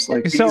vulnerabilities.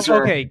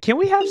 Okay, can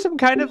we have some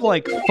kind of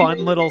like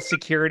fun little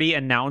security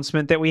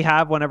announcement that we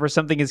have whenever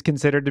something is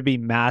considered to be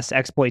mass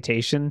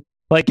exploitation?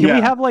 Like, can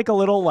we have like a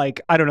little,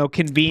 like, I don't know,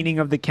 convening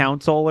of the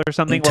council or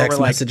something? Text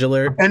message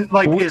alert. And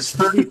like, is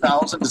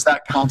 30,000, does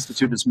that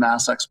constitute as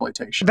mass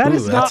exploitation? That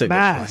is not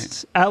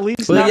mass. At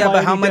least well, yeah,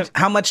 but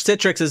how much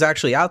Citrix is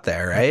actually out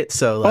there, right?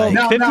 So like,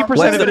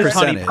 50% of it is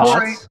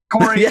honeypots.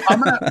 Corey, yeah.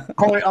 I'm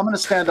gonna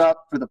stand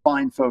up for the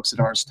fine folks at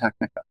Ars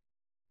Technica.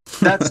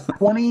 That's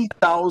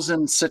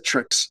 20,000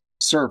 Citrix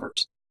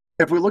servers.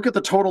 If we look at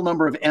the total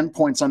number of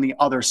endpoints on the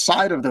other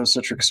side of those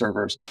Citrix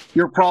servers,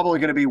 you're probably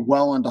going to be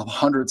well into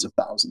hundreds of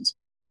thousands.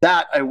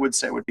 That, I would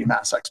say, would be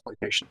mass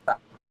exploitation.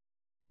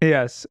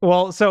 Yes.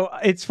 Well, so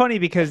it's funny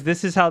because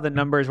this is how the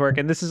numbers work,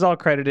 and this is all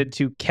credited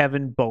to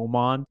Kevin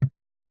Beaumont.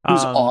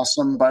 Who's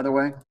awesome, by the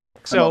way.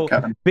 So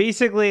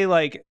basically,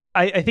 like,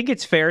 I think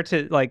it's fair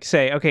to like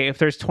say, okay, if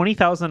there's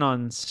 20,000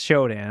 on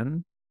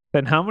Shodan,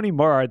 then how many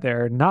more are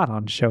there not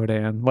on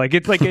Shodan? Like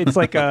it's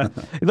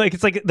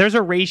like there's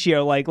a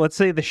ratio. Like let's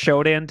say the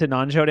Shodan to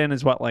non-Shodan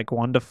is what, like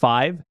 1 to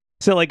 5.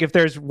 So like if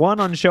there's 1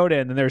 on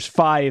Shodan, then there's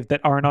 5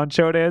 that aren't on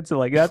Shodan. So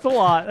like that's a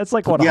lot. That's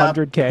like what,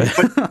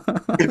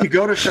 100K. But if you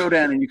go to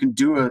Shodan and you can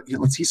do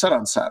he said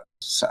on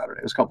Saturday,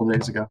 it was a couple of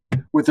days ago,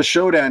 with the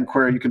Shodan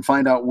query, you can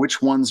find out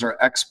which ones are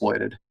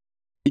exploited.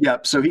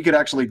 Yep. So he could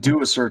actually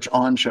do a search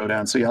on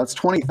Shodan. So yeah, it's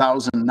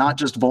 20,000, not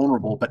just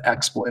vulnerable, but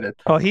exploited.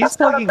 Oh, he's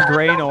plugging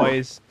gray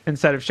noise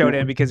instead of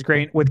Shodan because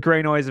with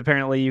gray noise,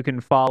 apparently you can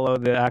follow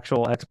the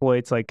actual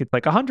exploits. Like it's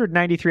like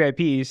 193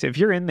 IPs. If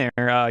you're in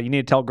there, you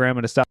need to tell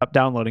Grandma to stop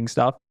downloading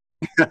stuff.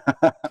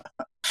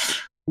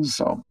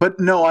 So, but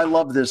no, I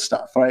love this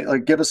stuff, right?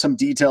 Like give us some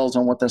details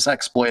on what this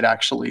exploit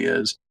actually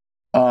is.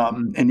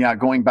 And yeah,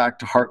 going back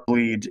to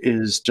Heartbleed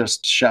is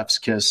just chef's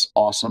kiss.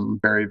 Awesome.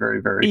 Very,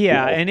 very, very cool.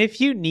 And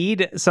if you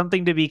need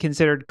something to be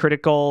considered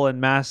critical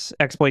and mass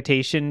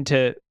exploitation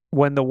to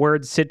when the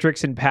words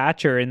Citrix and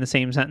patch are in the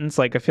same sentence,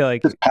 like I feel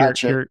like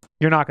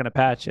you're not going to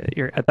patch it.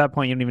 You're at that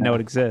point, you don't even know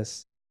it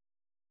exists.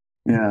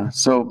 Yeah.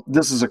 So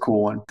this is a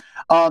cool one.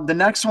 The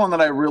next one that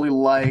I really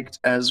liked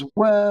as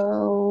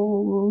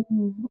well.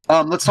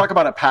 Let's talk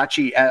about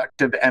Apache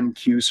Active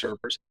MQ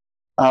servers,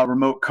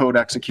 remote code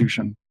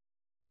execution.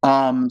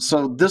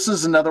 So this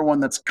is another one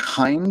that's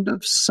kind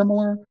of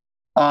similar.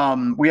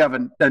 We have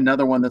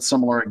another one that's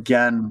similar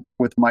again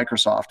with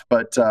Microsoft,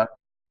 but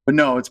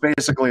no, it's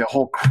basically a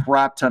whole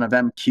crap ton of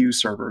MQ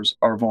servers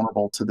are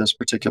vulnerable to this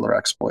particular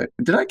exploit.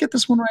 Did I get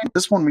this one right?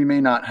 This one we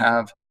may not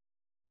have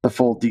the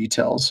full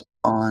details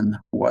on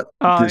what.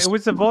 It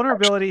was a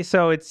vulnerability,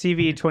 so it's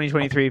CV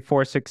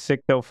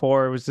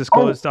 2023-46604. It was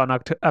disclosed on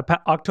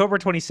October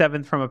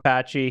 27th from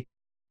Apache.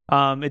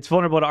 It's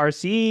vulnerable to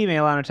RCE, may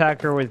allow an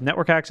attacker with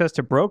network access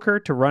to broker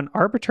to run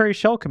arbitrary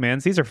shell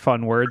commands. These are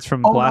fun words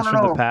from blast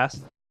from the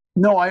past.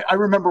 No, I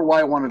remember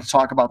why I wanted to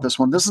talk about this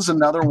one. This is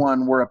another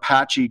one where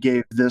Apache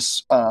gave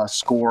this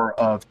score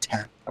of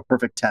 10, a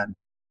perfect 10.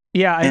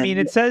 Yeah, I mean,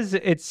 it says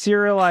it's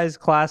serialized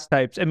class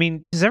types. I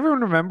mean, does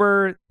everyone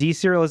remember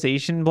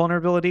deserialization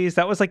vulnerabilities?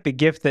 That was like the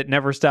gift that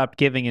never stopped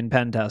giving in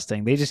pen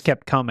testing. They just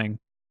kept coming.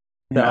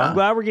 So I'm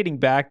glad we're getting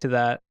back to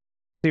that.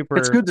 Super.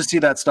 It's good to see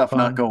that stuff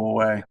not go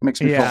away. It makes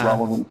me feel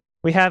relevant.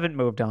 We haven't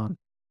moved on.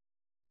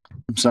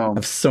 So I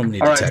have so many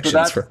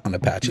detections on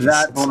Apache.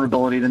 That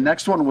vulnerability. The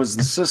next one was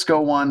the Cisco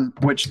one,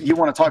 which you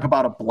want to talk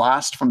about a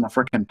blast from the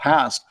frickin'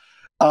 past.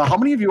 How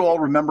many of you all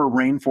remember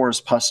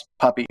Rainforest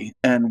Puppy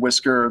and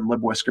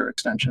LibWhisker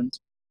extensions?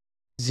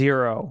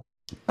 0.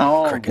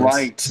 Oh, Crickets.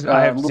 right.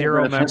 I have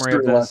zero memory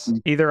of this.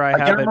 Lesson. Either I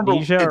have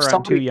amnesia or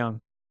I'm too young.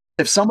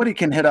 If somebody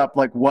can hit up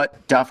like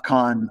what DEF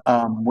CON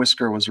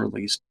Whisker was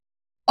released,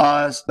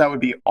 that would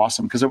be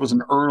awesome because it was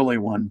an early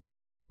one.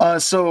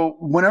 So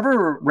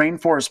whenever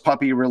Rainforest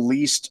Puppy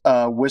released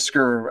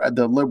Whisker,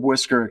 the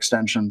LibWhisker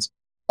extensions,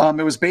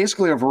 it was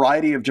basically a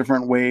variety of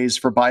different ways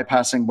for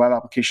bypassing web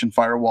application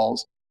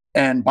firewalls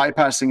and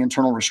bypassing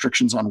internal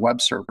restrictions on web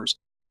servers.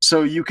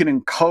 So you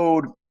can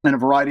encode in a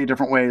variety of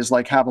different ways,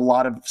 like have a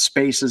lot of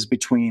spaces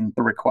between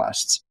the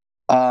requests.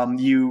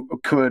 You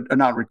could,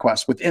 not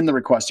requests, within the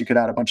request, you could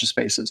add a bunch of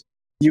spaces.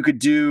 You could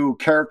do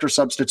character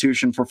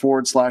substitution for /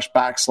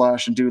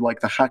 / and do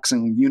like the hex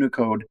and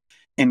Unicode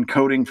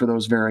encoding for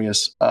those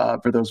various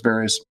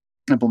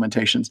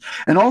implementations.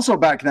 And also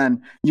back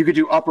then, you could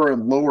do upper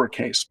and lower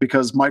case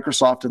because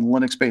Microsoft and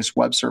Linux-based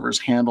web servers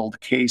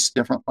handled case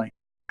differently.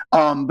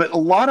 But a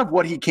lot of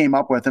what he came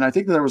up with, and I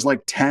think there was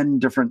like 10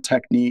 different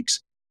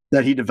techniques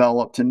that he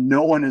developed, and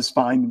no one has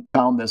found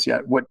this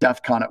yet, what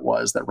DEF CON it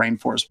was that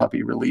Rainforest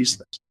Puppy released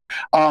this.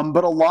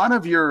 But a lot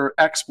of your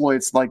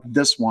exploits like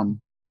this one,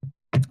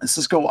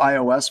 Cisco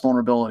iOS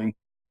vulnerability,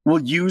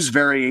 will use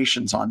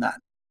variations on that.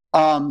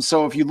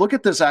 So if you look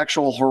at this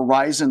actual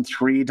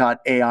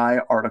Horizon3.ai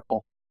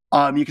article,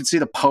 you can see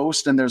the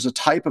post, and there's a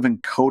type of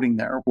encoding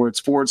there where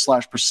it's /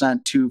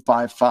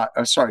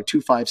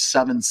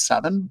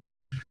 %25777.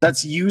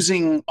 That's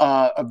using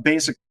a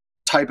basic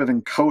type of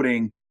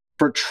encoding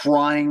for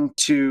trying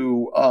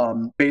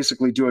to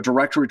basically do a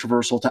directory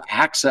traversal to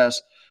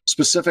access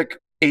specific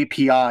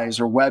APIs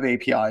or web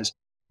APIs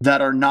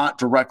that are not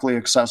directly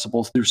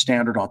accessible through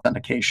standard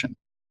authentication.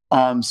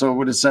 So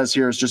what it says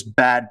here is just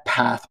bad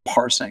path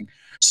parsing.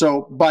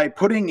 So by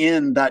putting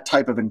in that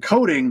type of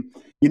encoding,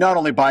 you not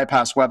only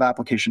bypass web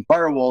application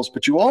firewalls,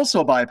 but you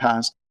also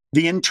bypass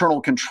the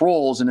internal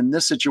controls. And in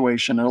this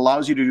situation, it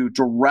allows you to do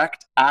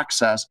direct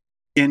access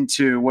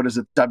into, what is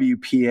it,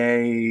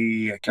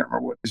 WPA, I can't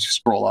remember what, as you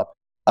scroll up,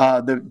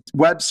 the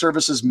Web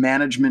Services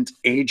Management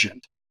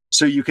Agent.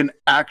 So you can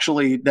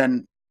actually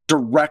then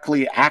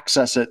directly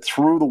access it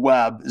through the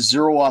web,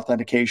 zero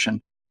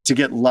authentication, to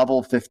get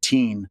level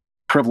 15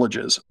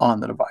 privileges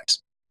on the device,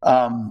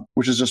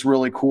 which is just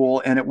really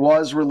cool. And it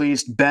was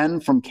released,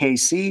 Ben from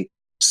KC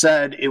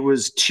said it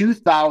was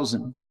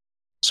 2000.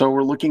 So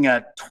we're looking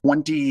at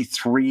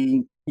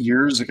 23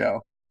 years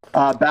ago.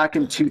 Back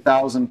in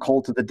 2000,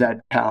 Cult of the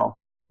Dead Cow,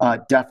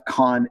 DEF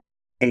CON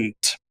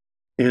 2008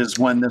 is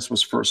when this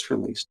was first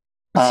released.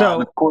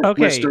 So, of course,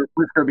 okay.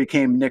 Whisker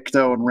became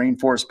Nikto, and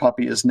Rainforest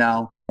Puppy is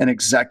now an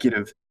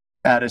executive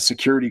at a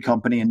security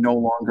company and no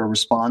longer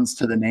responds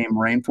to the name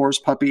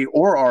Rainforest Puppy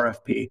or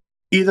RFP.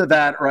 Either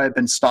that or I've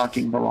been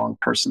stalking the wrong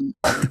person.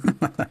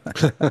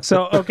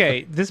 So,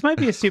 okay, this might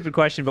be a stupid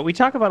question, but we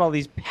talk about all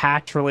these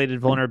patch-related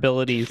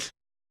vulnerabilities.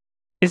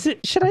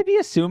 Should I be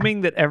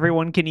assuming that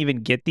everyone can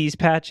even get these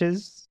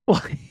patches?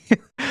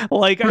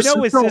 Like I know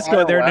with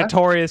Cisco, they're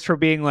notorious for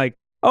being like,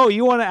 oh,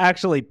 you want to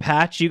actually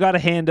patch? You got to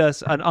hand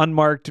us an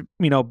unmarked,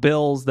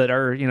 bills that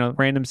are,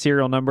 random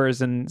serial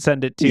numbers and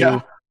send it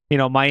to,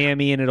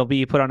 Miami, and it'll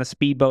be put on a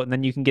speedboat, and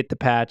then you can get the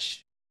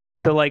patch.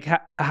 So, like,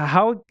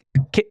 how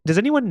does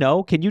anyone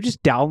know? Can you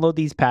just download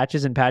these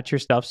patches and patch your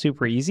stuff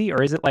super easy,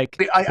 or is it like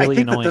I think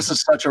annoying? that this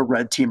is such a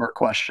red teamer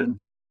question.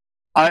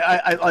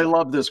 I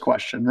love this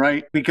question,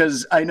 right?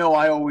 Because I know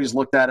I always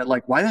looked at it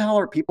like, why the hell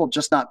are people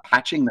just not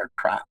patching their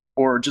crap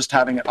or just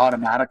having it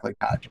automatically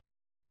patch?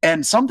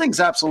 And some things,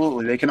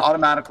 absolutely, they can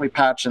automatically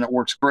patch and it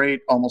works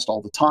great almost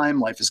all the time.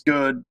 Life is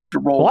good.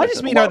 Well, I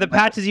just mean, are the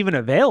patches even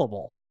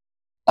available?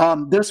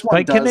 This one,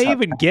 like, can they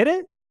even get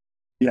it?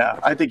 Yeah,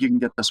 I think you can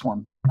get this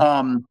one.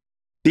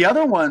 The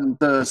other one,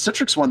 the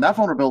Citrix one, that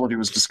vulnerability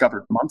was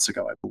discovered months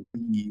ago, I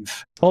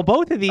believe. Well,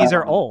 both of these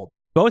are old.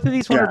 Both of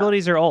these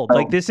vulnerabilities are old.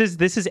 Like this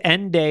is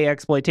end day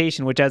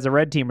exploitation, which as a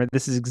red teamer,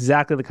 this is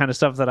exactly the kind of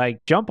stuff that I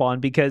jump on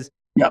because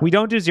we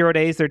don't do 0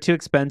 days. They're too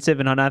expensive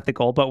and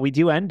unethical, but we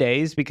do end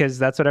days because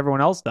that's what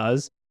everyone else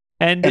does.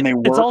 And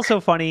it's also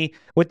funny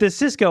with the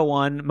Cisco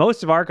one,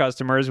 most of our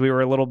customers, we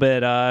were a little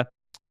bit,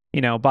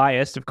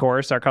 biased, of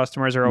course. Our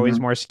customers are always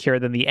more secure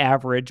than the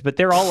average, but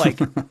they're all like,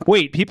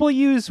 wait, people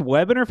use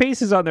web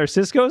interfaces on their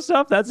Cisco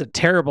stuff? That's a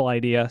terrible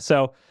idea.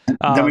 So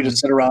then we just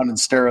sit around and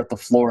stare at the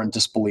floor in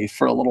disbelief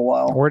for a little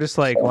while. We're just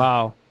like,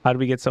 wow, how did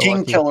we get so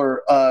lucky?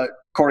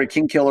 Corey,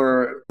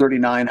 Kingkiller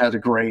 39 has a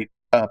great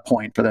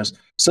point for this.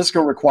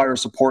 Cisco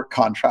requires support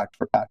contract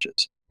for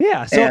patches.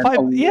 Yeah. So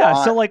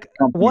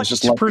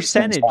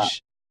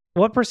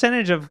what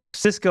percentage of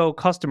Cisco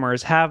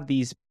customers have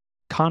these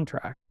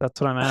contract? That's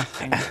what I'm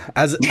asking.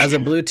 As a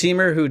blue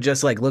teamer who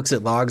just like looks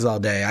at logs all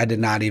day, I did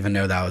not even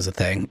know that was a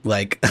thing.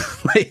 Like,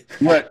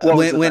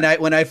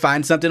 when I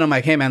find something, I'm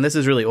like, hey man, this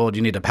is really old,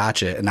 you need to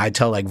patch it, and I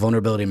tell like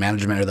vulnerability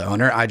management or the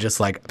owner, I just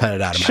like put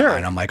it out of my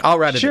mind. I'm like, I'll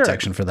write a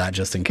detection for that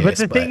just in case. But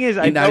the thing is,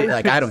 I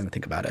don't even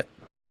think about it.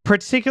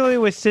 Particularly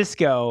with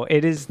Cisco,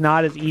 it is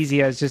not as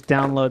easy as just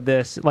download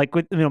this. Like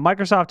with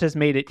Microsoft has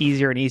made it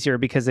easier and easier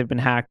because they've been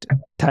hacked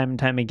time and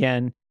time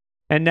again.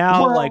 And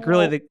now,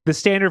 really, the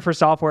standard for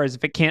software is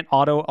if it can't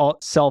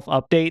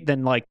self-update,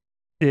 then, like,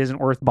 it isn't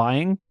worth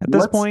buying at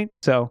this point.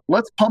 So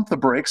let's pump the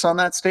brakes on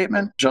that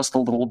statement just a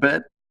little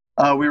bit.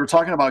 We were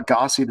talking about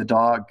Gossi the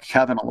dog,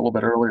 Kevin, a little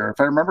bit earlier. If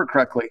I remember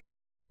correctly,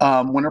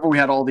 whenever we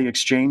had all the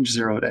Exchange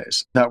 0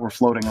 days that were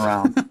floating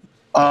around,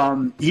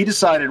 he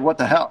decided, what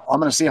the hell? I'm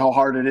going to see how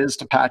hard it is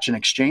to patch an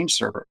Exchange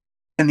server.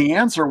 And the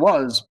answer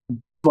was,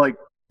 like,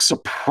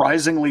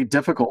 surprisingly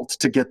difficult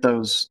to get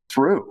those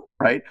through,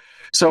 right?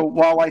 So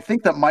while I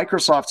think that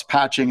Microsoft's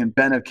patching, and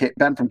Ben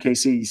from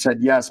KC said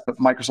yes, but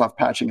Microsoft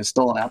patching is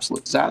still an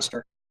absolute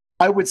disaster,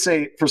 I would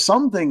say for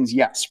some things,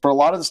 yes. For a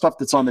lot of the stuff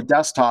that's on the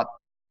desktop,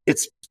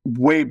 it's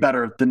way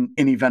better than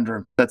any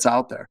vendor that's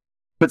out there.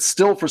 But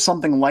still, for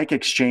something like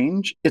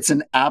Exchange, it's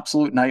an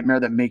absolute nightmare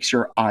that makes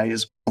your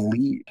eyes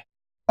bleed.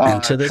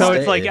 It's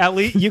like, at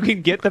least you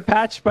can get the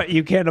patch, but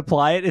you can't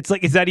apply it. It's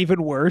like, is that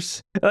even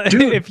worse?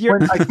 Dude, I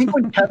think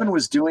when Kevin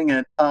was doing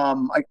it,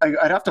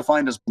 I'd have to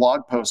find his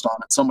blog post on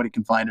it. Somebody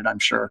can find it, I'm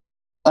sure.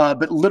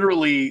 But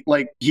literally,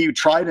 like, he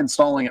tried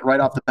installing it right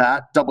off the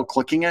bat, double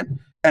clicking it,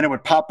 and it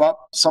would pop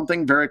up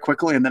something very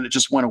quickly, and then it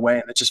just went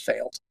away and it just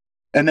failed.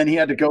 And then he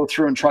had to go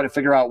through and try to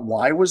figure out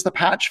why was the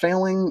patch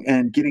failing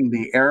and getting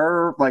the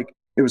error. Like,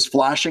 it was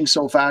flashing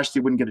so fast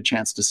he wouldn't get a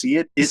chance to see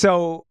it.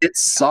 It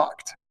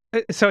sucked.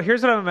 So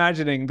here's what I'm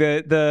imagining.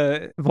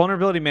 The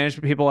vulnerability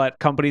management people at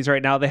companies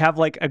right now, they have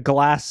like a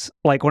glass,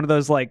 like one of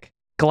those like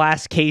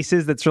glass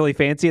cases that's really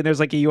fancy, and there's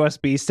like a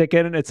USB stick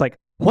in it. It's like,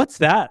 what's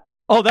that?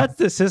 Oh, that's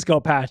the Cisco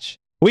patch.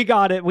 We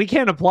got it. We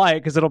can't apply it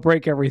because it'll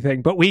break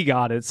everything, but we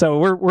got it. So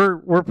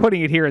we're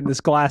putting it here in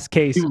this glass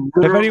case. You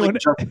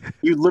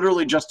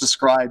literally just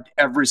described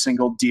every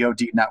single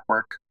DoD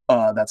network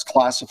that's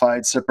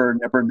classified, SIPR,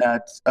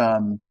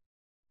 NIPRNet,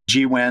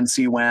 GWAN,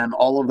 CWAN,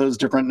 all of those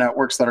different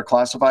networks that are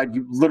classified.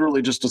 You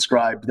literally just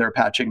described their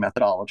patching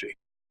methodology.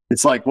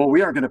 It's like, well,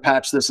 we aren't going to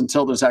patch this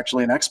until there's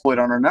actually an exploit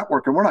on our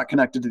network, and we're not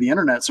connected to the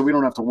internet, so we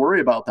don't have to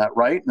worry about that,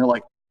 right? And they're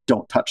like,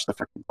 don't touch the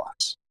freaking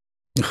glass.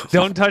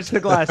 Don't touch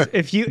the glass.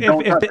 If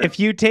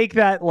you take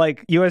that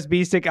like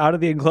USB stick out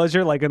of the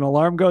enclosure, like an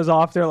alarm goes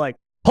off, they're like,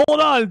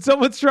 hold on,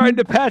 someone's trying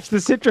to patch the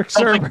Citrix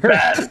server.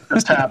 Bad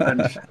just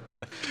happened.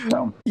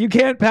 So. You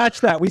can't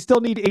patch that. We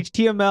still need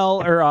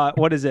HTML or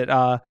what is it?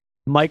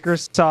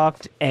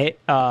 Microsoft,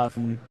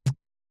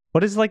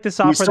 what is like the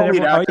software? We still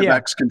need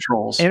ActiveX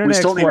controls. Internet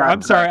Explorer.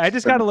 I'm sorry, I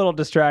just got a little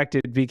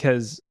distracted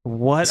because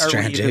what are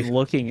we even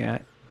looking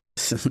at?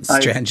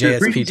 Strand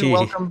JSPT.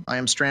 Welcome. I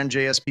am Strand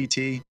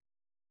JSPT.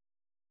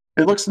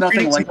 It looks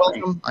nothing Greetings like and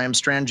me. welcome. I am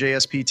Strand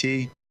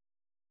JSPT.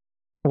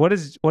 What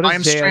is I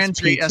am Strand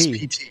JSPT?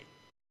 JSPT.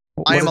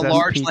 What I am is a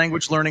large SPT?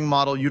 language learning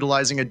model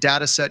utilizing a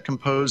data set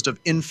composed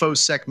of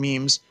Infosec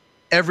memes,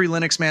 every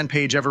Linux man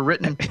page ever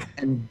written,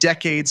 and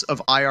decades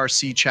of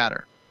IRC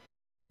chatter.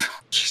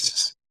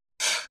 Jesus.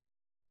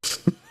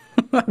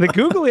 The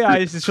googly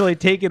eyes just really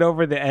take it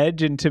over the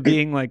edge into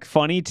being like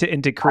funny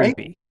into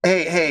creepy.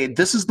 Hey,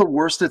 this is the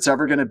worst it's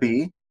ever going to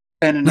be.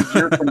 And in a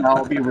year from now,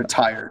 I'll be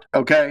retired.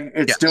 Okay?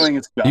 It's doing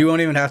its job. You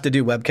won't even have to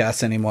do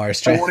webcasts anymore.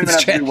 I won't even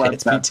have to do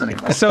webcasts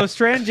anymore. So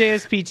Strand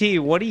JSPT,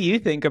 what do you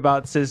think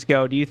about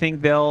Cisco? Do you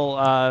think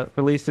they'll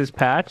release this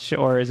patch,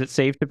 or is it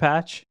safe to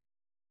patch?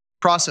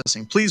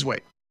 Processing. Please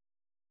wait.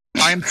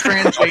 I am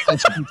Strand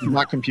JSPT,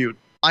 not compute.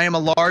 I am a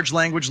large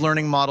language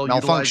learning model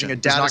utilizing a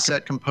data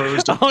set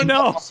composed of Oh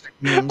no!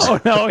 memes, Oh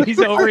no! He's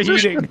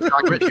overheating.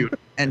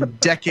 and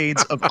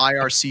decades of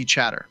IRC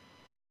chatter.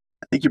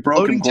 I think you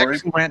broke him, Loading Corey.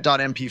 technical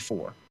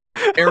rant.mp4.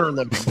 Error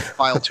loading.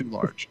 File too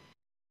large.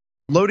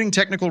 Loading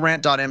technical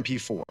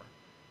rant.mp4.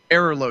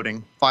 Error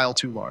loading. File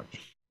too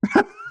large.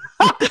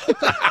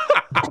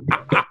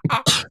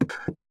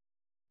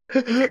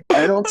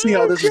 I don't see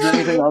how this is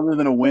anything other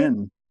than a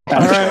win. All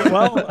right.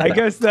 Well, I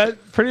guess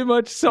that pretty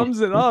much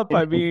sums it up.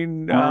 I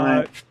mean,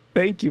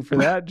 thank you for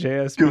that,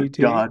 JSPT. Good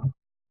God.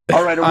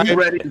 All right, are we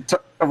ready to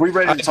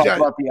talk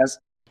about the S?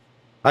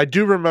 I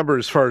do remember,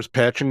 as far as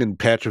patching and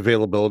patch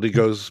availability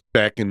goes,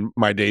 back in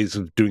my days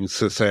of doing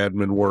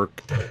sysadmin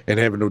work and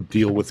having to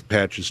deal with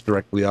patches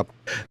directly up,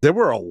 there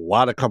were a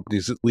lot of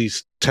companies, at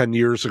least 10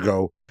 years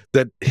ago,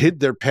 that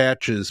hid their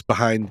patches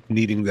behind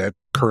needing that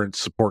current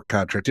support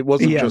contract. It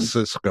wasn't just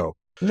Cisco.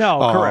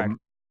 No, correct.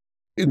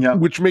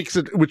 Which makes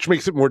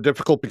it more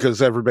difficult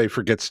because everybody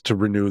forgets to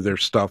renew their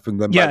stuff,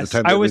 and then by the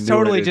time I was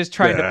totally it, just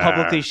trying to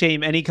publicly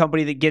shame any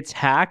company that gets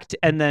hacked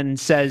and then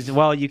says,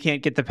 "Well, you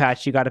can't get the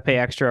patch, you got to pay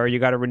extra, or you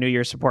got to renew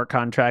your support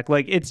contract."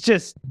 Like, it's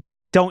just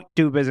don't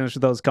do business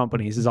with those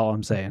companies. Is all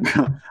I'm saying.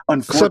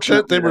 Unfortunately,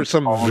 that there were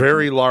some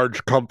very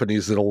large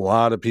companies that a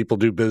lot of people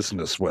do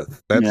business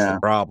with. That's the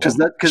problem.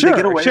 Because they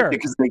get away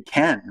because they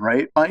can,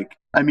 right, Mike?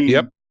 I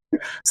mean,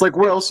 it's like,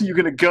 where else are you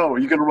going to go? Are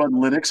you going to run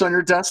Linux on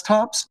your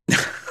desktops?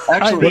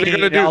 Actually, what are you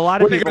going to do?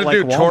 What are you going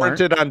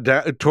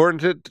to do?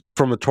 Torrent it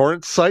from a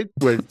torrent site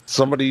where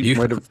somebody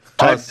might have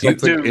tossed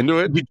something into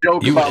it? You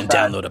joke about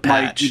that, download a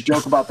patch. Mike, you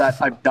joke about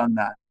that. I've done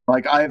that.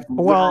 Like, I've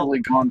literally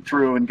gone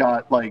through and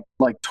got like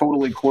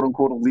totally quote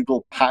unquote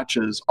illegal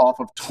patches off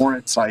of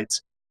torrent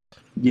sites.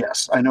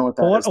 Yes, I know what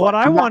that is. What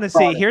I want to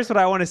see, here's what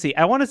I want to see.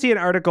 I want to see an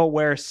article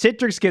where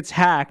Citrix gets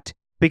hacked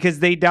because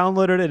they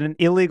downloaded an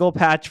illegal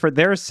patch for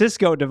their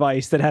Cisco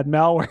device that had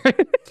malware.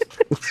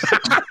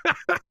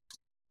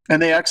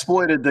 And they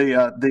exploited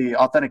the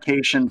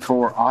authentication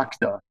for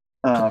Okta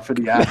for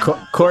the app.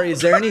 Corey,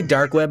 is there any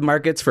dark web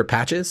markets for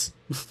patches?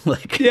 Patch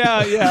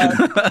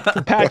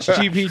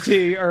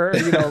GPT or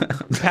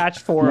patch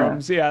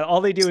forums. Yeah, all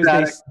they do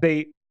is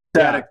they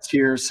Static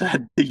Tier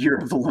said the year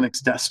of the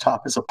Linux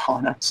desktop is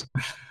upon us.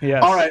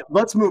 Yes. All right,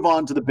 let's move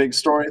on to the big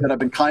story that I've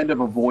been kind of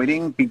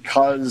avoiding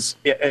because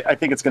I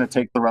think it's going to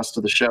take the rest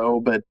of the show.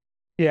 But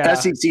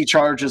SEC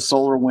charges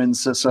SolarWinds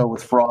CISO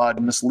with fraud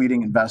and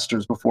misleading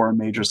investors before a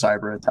major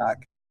cyber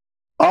attack.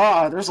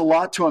 There's a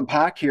lot to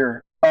unpack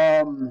here.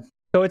 So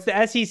it's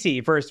the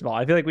SEC, first of all.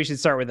 I feel like we should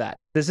start with that.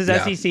 This is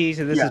SEC,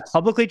 so this is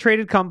publicly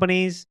traded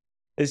companies.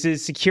 This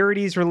is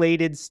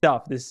securities-related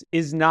stuff. This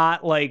is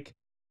not like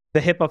the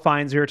HIPAA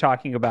fines we were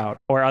talking about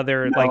or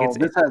other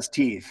this has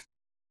teeth.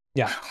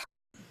 Yeah.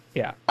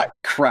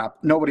 Crap.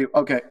 Nobody.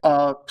 Okay.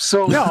 I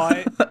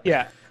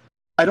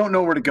don't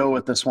know where to go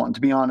with this one,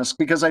 to be honest,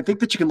 because I think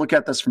that you can look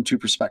at this from two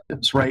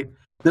perspectives, right?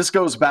 This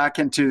goes back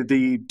into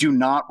the do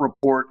not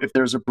report if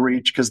there's a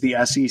breach because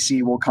the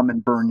SEC will come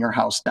and burn your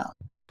house down.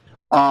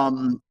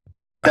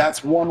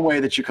 That's one way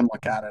that you can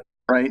look at it,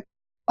 right?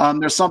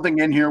 There's something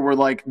in here where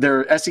like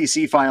their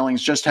SEC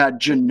filings just had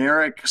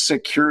generic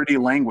security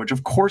language.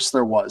 Of course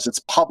there was. It's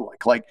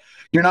public. Like,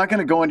 you're not going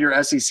to go into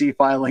your SEC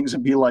filings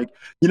and be like,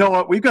 you know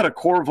what, we've got a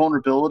core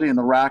vulnerability in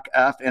the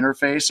RAC-F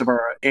interface of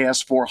our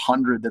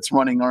AS400 that's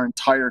running our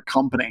entire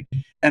company.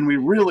 And we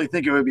really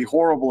think it would be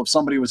horrible if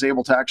somebody was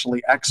able to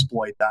actually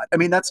exploit that. I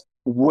mean, that's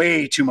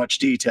way too much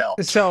detail.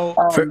 So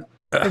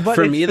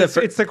for me,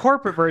 it's the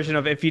corporate version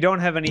of if you don't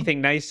have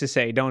anything nice to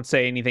say, don't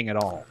say anything at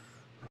all.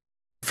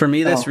 For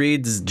me, this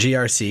reads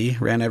GRC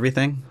ran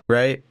everything,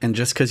 right? And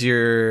just because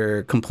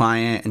you're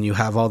compliant and you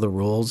have all the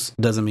rules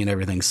doesn't mean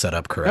everything's set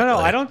up correctly. No,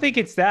 I don't think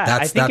it's that.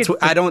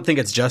 I don't think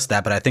it's just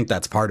that, but I think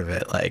that's part of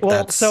it.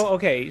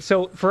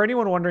 So for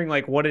anyone wondering,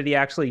 like, what did he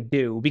actually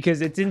do? Because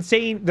it's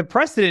insane. The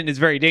precedent is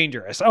very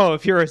dangerous. Oh,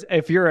 if you're a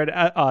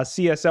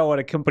CSO at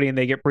a company and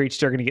they get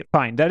breached, they're going to get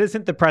fined. That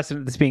isn't the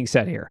precedent that's being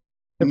set here.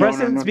 The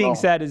precedent that's being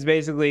said is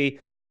basically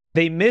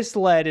they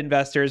misled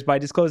investors by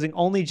disclosing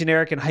only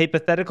generic and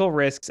hypothetical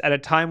risks at a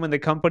time when the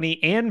company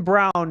and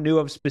Brown knew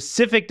of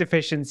specific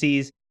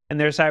deficiencies in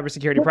their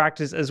cybersecurity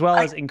practice, as well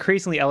as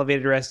increasingly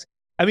elevated risks.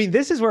 I mean,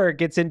 this is where it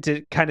gets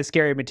into kind of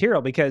scary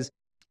material because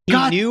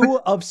he knew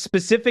of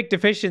specific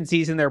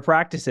deficiencies in their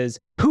practices.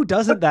 Who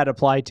doesn't that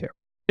apply to?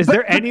 Is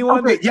there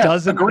anyone that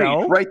doesn't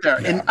know? Right there.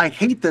 Yeah. And I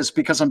hate this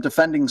because I'm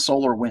defending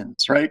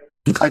SolarWinds, right?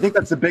 I think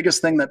that's the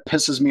biggest thing that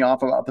pisses me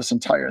off about this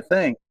entire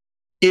thing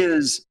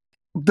is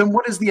then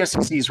what is the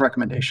SEC's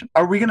recommendation?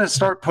 Are we going to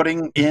start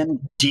putting in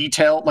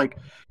detail, like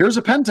here's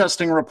a pen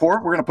testing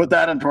report, we're going to put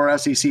that into our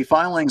SEC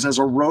filings as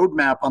a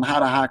roadmap on how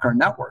to hack our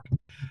network.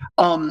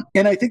 And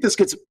I think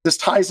this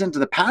ties into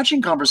the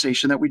patching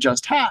conversation that we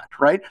just had,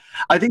 right?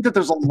 I think that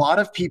there's a lot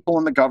of people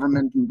in the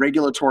government and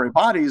regulatory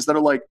bodies that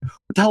are like,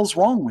 what the hell's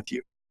wrong with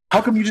you?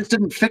 How come you just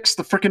didn't fix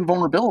the freaking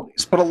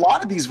vulnerabilities? But a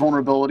lot of these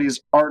vulnerabilities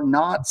are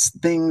not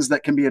things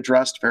that can be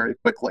addressed very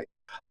quickly.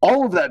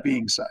 All of that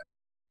being said,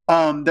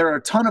 there are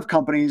a ton of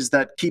companies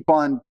that keep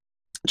on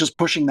just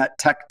pushing that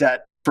tech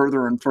debt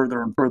further and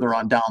further and further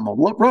on down the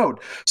road.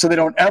 So they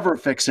don't ever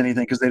fix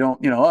anything because they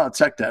don't, oh, it's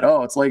tech debt.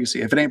 Oh, it's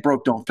legacy. If it ain't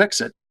broke, don't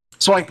fix it.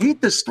 So I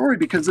hate this story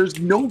because there's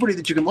nobody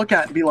that you can look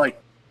at and be like,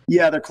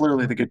 yeah, they're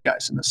clearly the good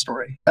guys in this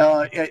story.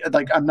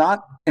 I'm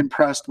not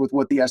impressed with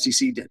what the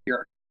SEC did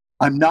here.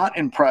 I'm not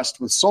impressed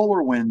with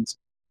SolarWinds.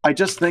 I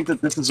just think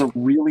that this is a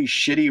really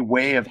shitty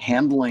way of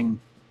handling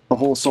the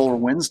whole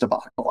SolarWinds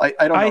debacle.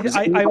 I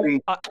don't know.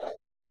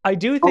 I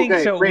do think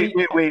so. Wait.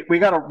 We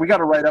got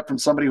to write up from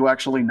somebody who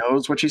actually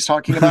knows what she's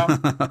talking about.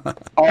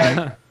 All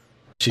right.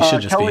 She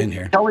should just be in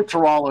here. Kelly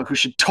Tarallo, who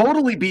should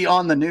totally be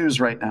on the news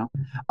right now,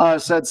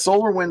 said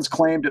SolarWinds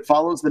claimed it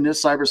follows the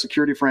NIST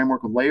cybersecurity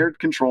framework with layered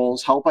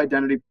controls, help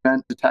identity,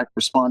 prevent, detect,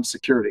 respond to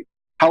security.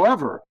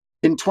 However,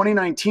 in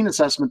 2019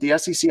 assessment, the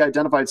SEC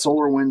identified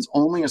SolarWinds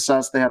only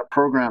assessed they had a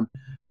program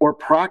or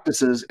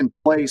practices in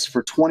place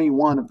for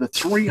 21 of the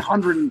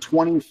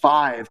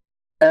 325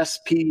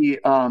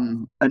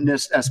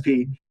 NIST SP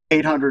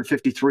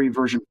 853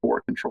 version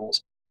 4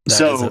 controls.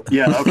 So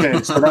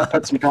that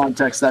puts some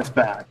context. That's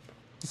bad.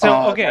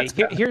 So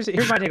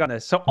here's my take on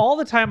this. So all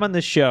the time on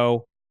this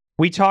show,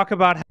 we talk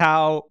about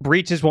how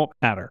breaches won't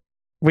matter.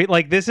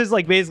 This is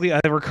basically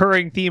a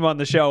recurring theme on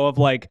the show of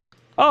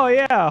oh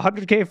yeah,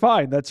 $100K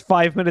fine, that's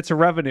 5 minutes of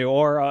revenue,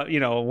 or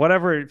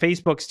whatever,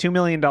 Facebook's $2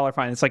 million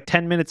fine, it's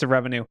 10 minutes of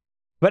revenue.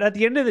 But at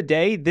the end of the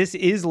day, this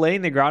is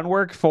laying the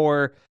groundwork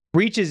for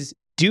breaches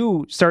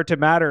do start to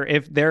matter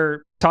if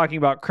they're talking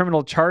about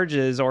criminal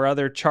charges or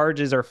other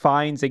charges or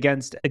fines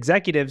against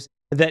executives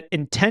that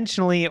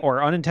intentionally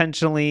or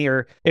unintentionally,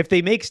 or if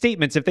they make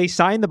statements, if they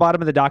sign the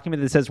bottom of the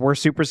document that says we're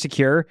super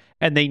secure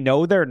and they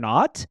know they're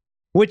not,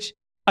 which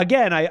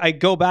again, I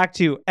go back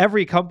to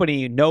every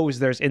company knows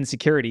there's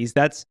insecurities.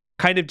 That's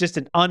kind of just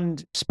an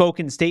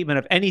unspoken statement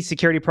of any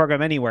security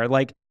program anywhere.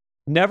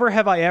 Never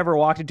have I ever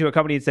walked into a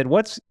company and said,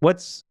 what's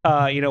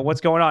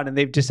going on? And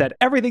they've just said,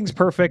 everything's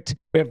perfect.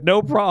 We have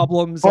no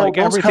problems.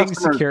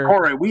 Everything's secure. All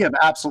right. We have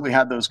absolutely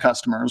had those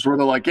customers where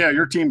they're like, yeah,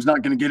 your team's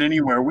not going to get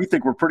anywhere. We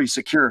think we're pretty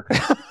secure.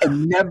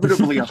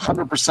 Inevitably,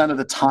 100% of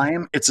the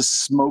time, it's a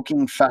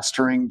smoking,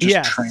 festering,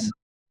 train.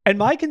 And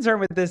my concern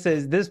with this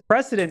is this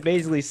precedent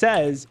basically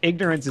says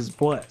ignorance is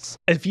bliss.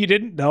 If you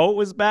didn't know it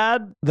was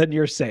bad, then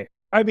you're safe.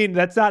 I mean,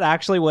 that's not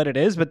actually what it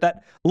is, but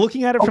that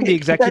looking at it from the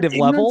executive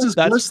level,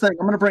 that's thing.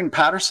 I'm going to bring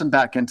Patterson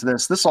back into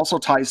this. This also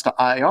ties to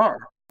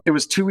IR. It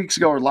was 2 weeks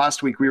ago or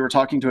last week, we were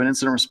talking to an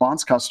incident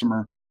response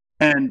customer,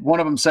 and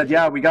one of them said,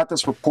 yeah, we got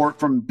this report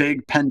from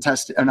big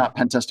forensics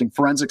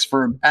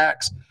firm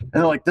X. And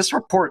they're like, this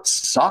report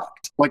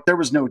sucked. There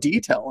was no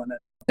detail in it.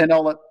 And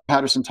I'll let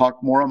Patterson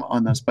talk more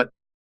on this, but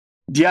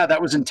yeah, that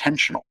was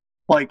intentional.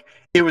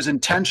 It was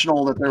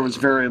intentional that there was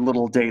very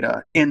little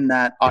data in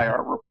that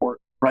IR report,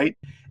 right?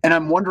 And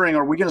I'm wondering,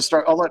 are we going to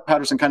start? I'll let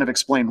Patterson kind of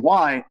explain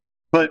why,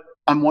 but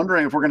I'm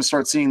wondering if we're going to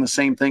start seeing the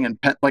same thing in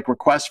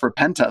requests for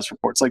pen test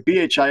reports.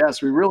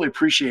 BHIS, we really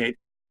appreciate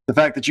the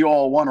fact that you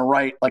all want to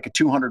write a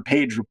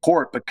 200-page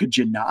report, but could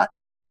you not?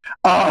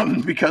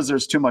 Because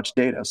there's too much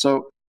data.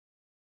 So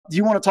do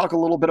you want to talk a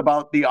little bit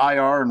about the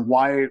IR and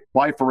why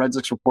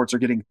forensics reports are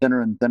getting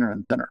thinner and thinner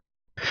and thinner?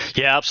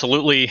 Yeah,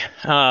 absolutely.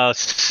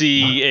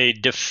 See a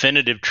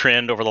definitive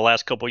trend over the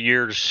last couple of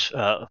years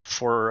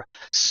for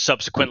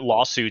subsequent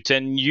lawsuits,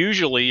 and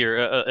usually, or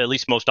at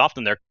least most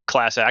often, they're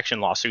class action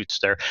lawsuits.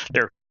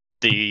 They're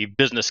the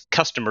business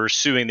customers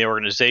suing the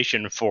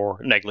organization for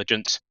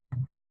negligence.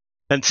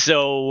 And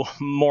so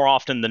more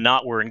often than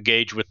not, we're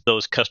engaged with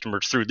those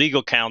customers through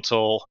legal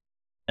counsel.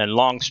 And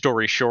long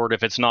story short,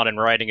 if it's not in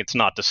writing, it's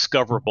not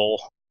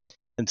discoverable.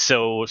 And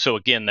so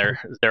again,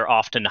 they're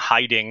often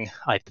hiding,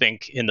 I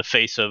think, in the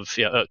face of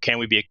can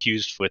we be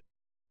accused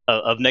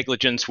of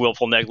negligence,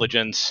 willful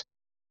negligence?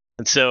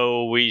 And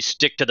so we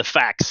stick to the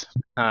facts,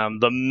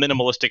 the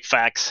minimalistic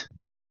facts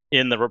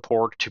in the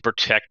report to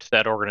protect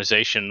that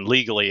organization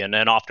legally. And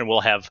then often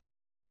we'll have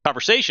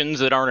conversations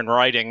that aren't in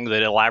writing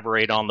that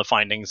elaborate on the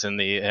findings and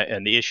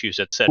the issues,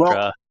 et cetera.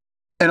 Well,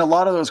 and a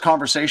lot of those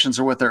conversations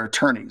are with their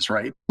attorneys,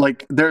 right?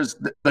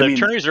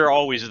 Attorneys are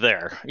always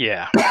there.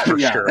 Yeah, for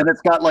sure. And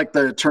it's got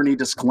the attorney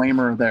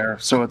disclaimer there,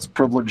 so it's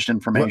privileged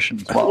information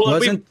as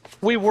well.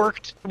 We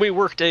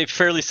worked a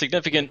fairly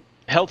significant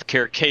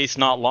healthcare case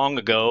not long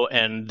ago,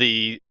 and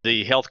the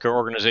healthcare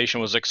organization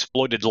was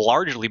exploited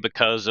largely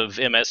because of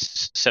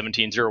MS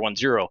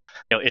 17010,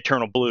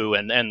 Eternal Blue,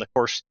 and of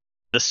course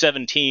the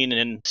 17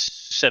 and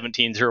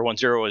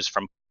 17010 is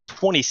from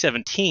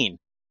 2017,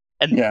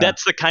 and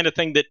that's the kind of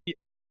thing that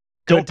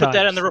don't put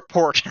that in the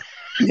report.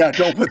 Yeah,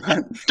 don't put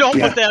that.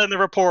 Put that in the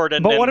report.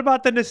 But what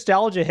about the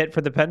nostalgia hit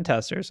for the pen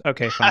testers?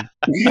 Okay, fine.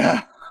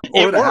 Yeah.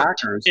 Or the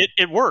hackers.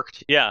 It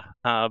worked, yeah.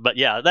 But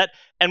yeah, that.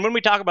 And when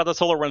we talk about the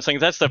SolarWinds thing,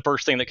 that's the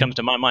first thing that comes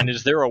to my mind.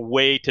 Is there a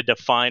way to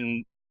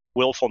define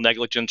willful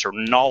negligence or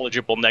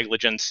knowledgeable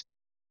negligence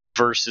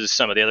versus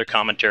some of the other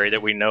commentary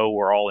that we know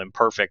we're all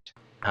imperfect?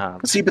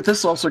 See, but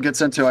this also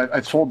gets into,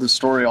 I've told this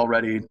story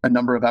already a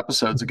number of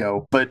episodes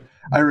ago, but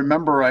I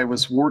remember I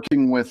was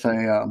working with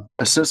a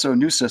CISO,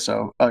 new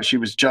CISO. She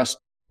was just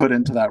put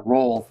into that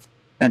role,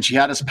 and she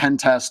had us pen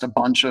test a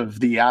bunch of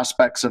the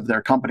aspects of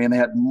their company, and they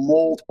had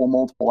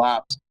multiple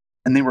apps,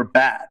 and they were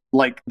bad.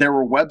 Like, there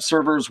were web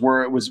servers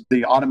where it was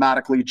the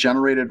automatically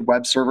generated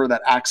web server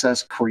that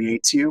Access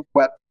creates you,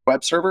 web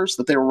servers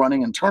that they were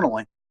running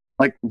internally,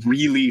 like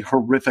really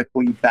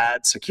horrifically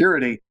bad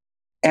security.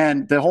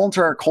 And the whole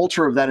entire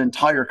culture of that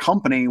entire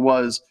company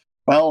was,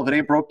 well, if it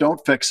ain't broke,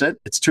 don't fix it.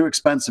 It's too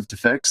expensive to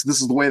fix.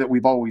 This is the way that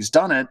we've always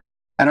done it.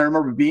 And I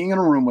remember being in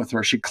a room with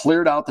her. She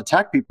cleared out the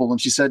tech people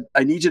and she said,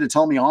 I need you to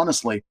tell me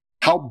honestly,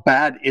 how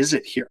bad is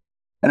it here?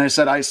 And I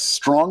said, I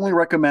strongly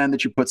recommend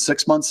that you put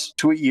 6 months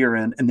to a year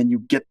in, and then you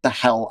get the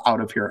hell out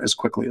of here as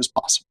quickly as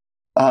possible.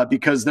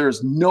 Because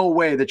there's no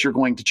way that you're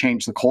going to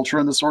change the culture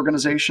in this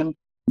organization.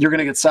 You're going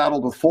to get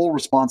saddled with full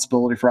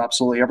responsibility for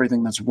absolutely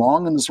everything that's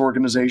wrong in this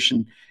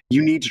organization.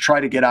 You need to try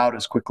to get out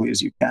as quickly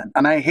as you can.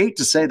 And I hate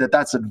to say that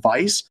that's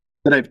advice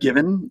that I've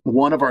given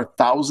one of our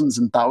thousands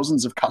and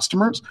thousands of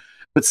customers.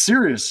 But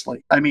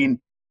seriously, I mean,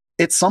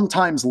 it's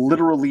sometimes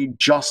literally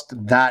just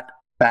that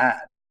bad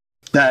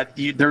that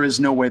there is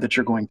no way that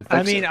you're going to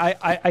fix it.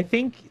 I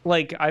think,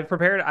 like, I've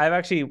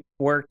actually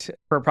worked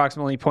for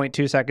approximately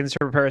 0.2 seconds to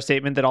prepare a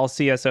statement that all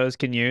CSOs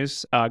can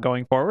use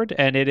going forward.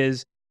 And it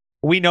is,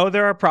 we know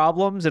there are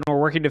problems and we're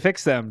working to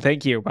fix them.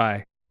 Thank you.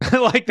 Bye.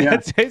 Like,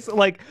 that's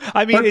like,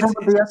 I mean, but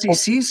from the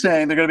SEC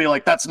saying they're going to be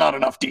like, that's not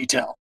enough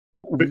detail.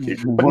 But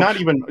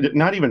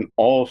not even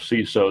all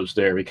CISOs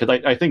there, because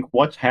I think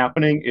what's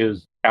happening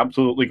is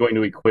absolutely going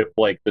to equip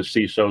like the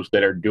CISOs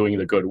that are doing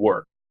the good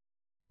work.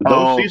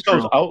 Those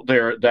CISOs out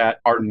there that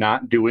are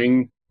not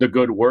doing the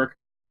good work,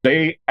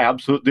 they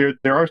absolutely,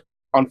 there are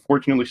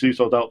unfortunately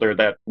CISOs out there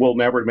that will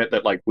never admit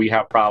that, like, we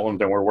have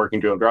problems and we're working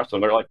to address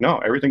them. They're like, no,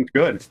 everything's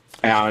good.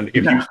 And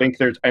if you think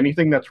there's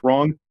anything that's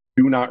wrong,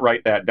 do not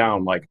write that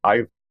down. Like,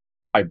 I've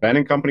been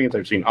in companies,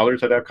 I've seen others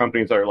that have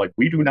companies that are like,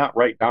 we do not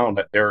write down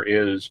that there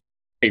is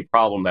a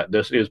problem, that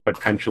this is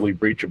potentially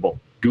breachable.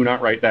 Do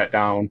not write that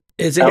down.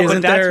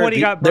 Isn't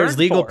there, there's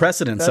legal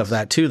precedence of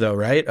that too, though,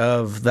 right?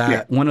 Of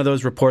that one of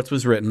those reports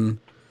was written,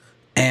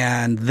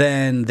 and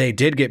then they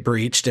did get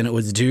breached, and it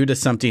was due to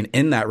something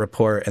in that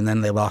report, and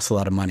then they lost a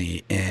lot of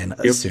money in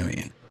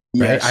suing.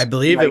 Right? I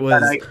believe it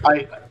was.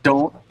 I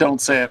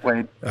don't say it.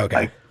 Wait.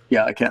 Okay.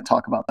 I can't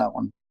talk about that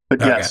one.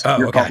 But yes,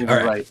 you're probably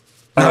right.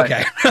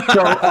 Okay.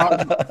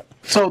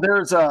 So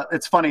there's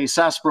it's funny,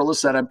 Sarsaparilla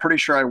said, I'm pretty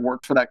sure I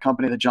worked for that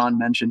company that John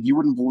mentioned. You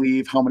wouldn't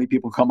believe how many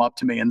people come up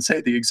to me and say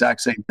the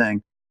exact same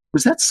thing.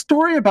 Was that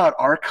story about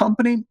our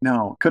company?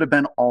 No, it could have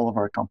been all of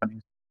our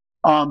companies.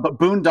 But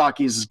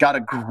Boondockies has got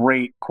a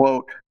great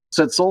quote.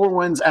 Said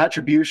SolarWinds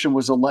attribution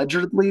was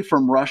allegedly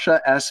from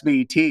Russia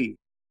SVT.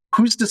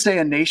 Who's to say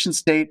a nation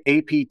state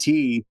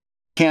APT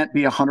can't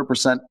be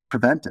 100%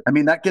 prevented? I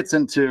mean, that gets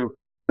into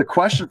the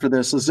question for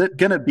this. Is it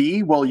going to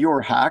be, well,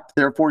 you're hacked,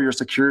 therefore your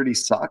security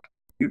suck?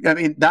 I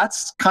mean,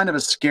 that's kind of a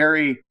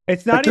scary...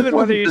 It's not even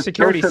whether your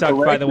security sucks,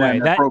 by the way.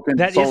 That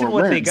isn't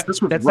what they got.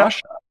 This was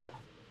Russia.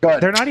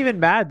 They're not even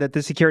mad that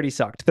the security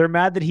sucked. They're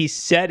mad that he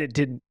said it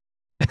didn't.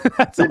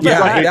 That's it.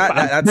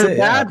 They're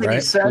mad that he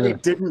said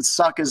it didn't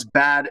suck as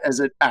bad as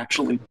it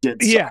actually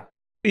did suck.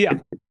 Yeah,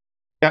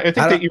 I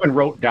think they even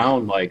wrote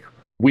down, like,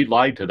 we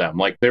lied to them.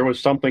 Like, there was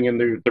something in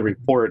the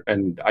report,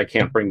 and I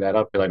can't bring that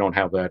up because I don't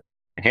have that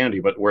handy,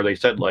 but where they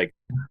said, like,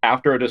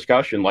 after a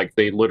discussion, like,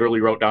 they literally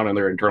wrote down in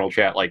their internal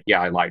chat, like,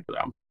 yeah, I lied to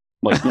them.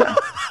 Like,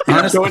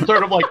 so it's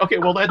sort of like, okay,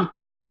 well then,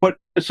 but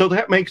so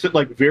that makes it,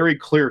 like, very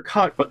clear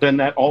cut, but then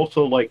that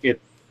also, like,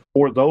 it,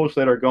 for those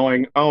that are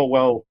going, oh,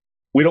 well,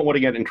 we don't want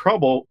to get in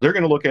trouble, they're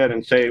going to look at it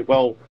and say,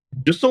 well,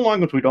 just so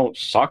long as we don't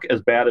suck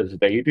as bad as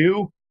they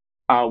do,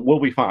 we'll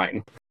be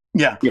fine.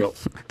 Yeah. You know,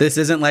 this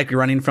isn't like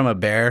running from a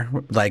bear.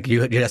 Like,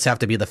 you just have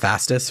to be the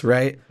fastest,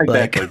 right?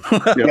 Exactly.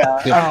 Like,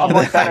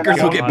 the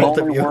hackers will get both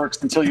of you.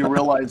 Works until you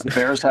realize the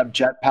bears have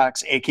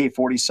jetpacks,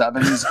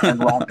 AK-47s, and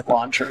rocket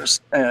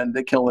launchers, and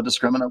they kill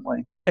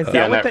indiscriminately.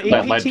 That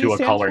led to a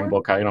coloring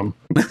book item.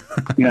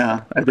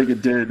 Yeah, I think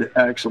it did,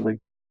 actually.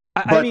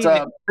 I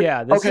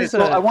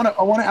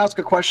want to ask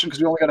a question because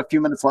we only got a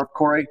few minutes left,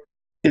 Corey.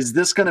 Is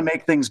this going to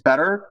make things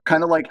better?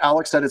 Kind of like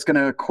Alex said, it's going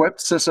to equip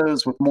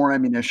CISOs with more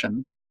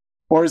ammunition.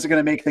 Or is it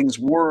going to make things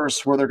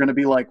worse where they're going to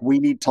be like, we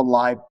need to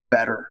lie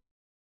better?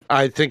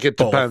 I think it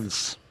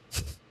depends.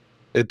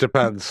 It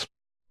depends.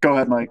 Go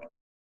ahead, Mike.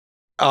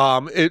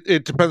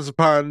 It depends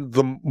upon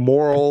the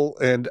moral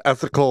and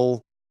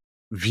ethical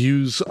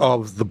views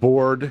of the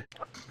board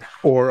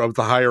or of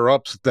the higher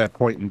ups at that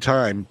point in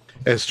time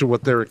as to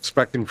what they're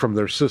expecting from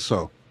their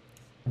CISO.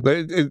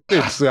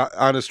 It's the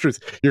honest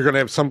truth. You're going to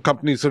have some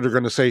companies that are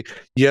going to say,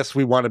 yes,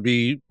 we want to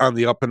be on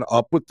the up and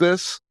up with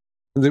this.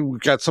 And then you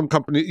got some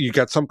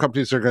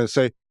companies that are going to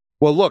say,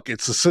 well, look,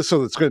 it's the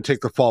CISO that's going to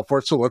take the fall for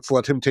it, so let's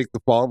let him take the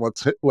fall and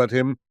let's let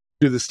him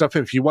do this stuff.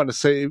 And if you want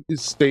to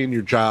stay in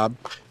your job,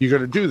 you're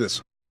going to do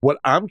this. What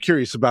I'm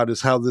curious about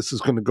is how this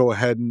is going to go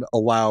ahead and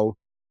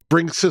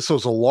bring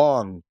CISOs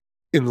along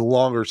in the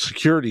longer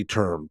security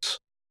terms.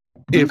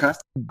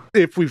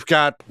 If we've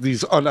got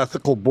these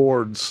unethical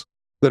boards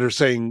that are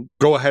saying,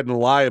 go ahead and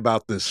lie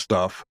about this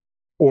stuff,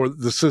 or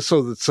the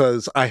CISO that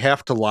says, I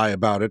have to lie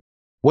about it,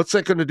 what's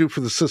that going to do for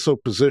the CISO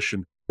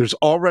position? There's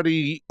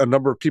already a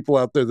number of people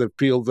out there that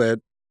feel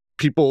that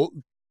people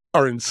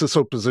are in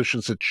CISO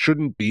positions that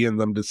shouldn't be in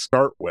them to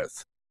start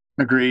with.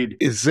 Agreed.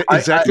 Is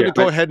that going to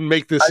go ahead and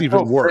make this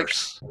even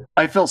worse?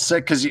 I feel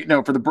sick because,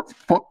 for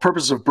the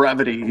purpose of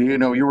brevity,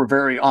 you were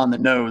very on the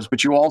nose,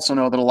 but you also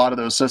know that a lot of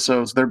those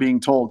CISOs, they're being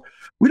told,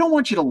 we don't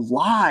want you to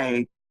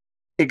lie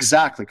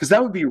exactly, because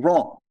that would be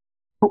wrong.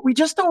 But we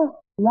just don't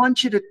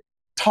want you to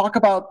talk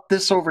about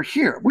this over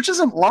here, which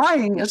isn't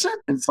lying, is it?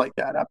 It's like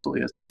that,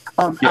 absolutely is.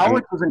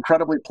 Alex was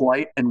incredibly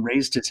polite and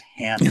raised his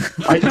hand.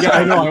 I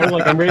know. I was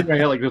like, I'm raising my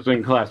hand like this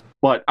in class.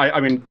 But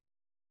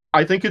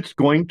I think it's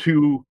going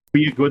to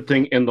be a good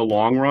thing in the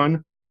long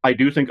run. I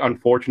do think,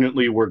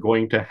 unfortunately, we're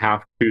going to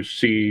have to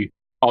see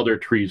other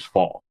trees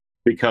fall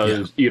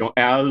because,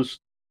 as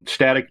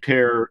Static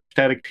Tier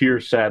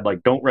said,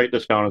 like, don't write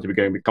this down as it's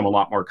going to become a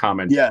lot more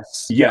common.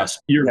 Yes.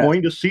 You're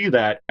going to see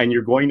that, and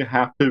you're going to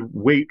have to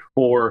wait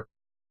for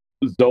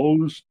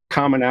those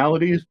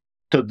commonalities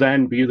to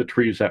then be the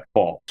trees that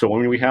fall. So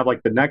when we have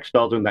like the next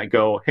dozen that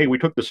go, hey, we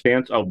took the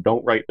stance of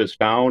don't write this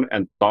down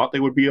and thought they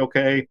would be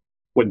okay.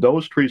 When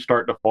those trees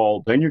start to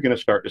fall, then you're going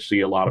to start to see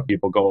a lot of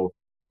people go,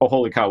 oh,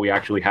 holy cow, we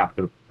actually have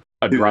to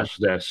address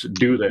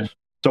do this.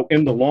 So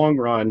in the long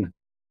run,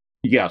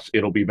 yes,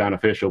 it'll be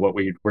beneficial, but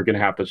we're going to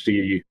have to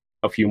see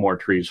a few more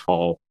trees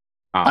fall,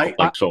 like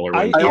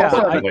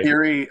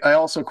SolarWinds. I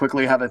also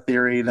quickly have a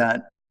theory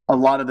that a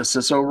lot of the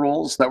CISO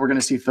roles that we're going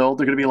to see filled,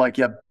 they're going to be like,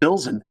 yeah,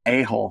 Bill's an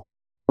a-hole.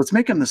 Let's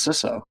make him the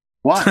CISO.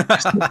 Why?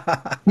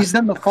 He's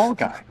then the fall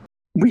guy.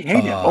 We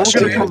hate him. We're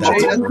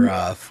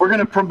going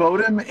to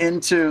promote him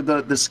into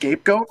the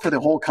scapegoat for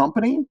the whole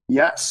company?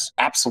 Yes,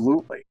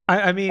 absolutely.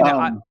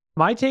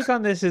 My take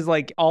on this is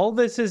like, all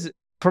this is,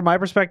 from my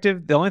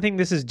perspective, the only thing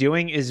this is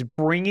doing is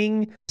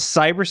bringing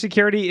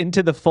cybersecurity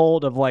into the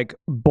fold of like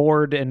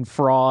board and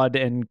fraud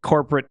and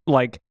corporate,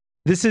 like,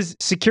 this is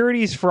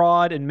securities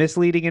fraud and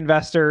misleading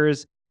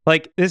investors.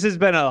 Like, this has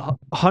been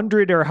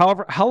 100 or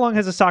how long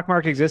has the stock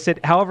market existed?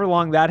 However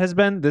long that has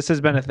been, this has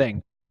been a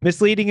thing.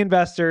 Misleading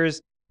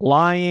investors,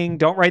 lying,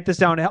 don't write this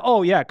down.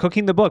 Oh yeah,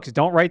 cooking the books,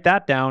 don't write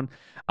that down.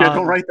 Yeah,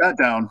 don't write that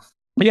down.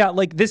 Yeah,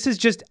 like, this is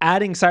just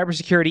adding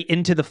cybersecurity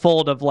into the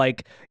fold of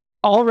like,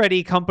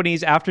 already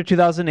companies after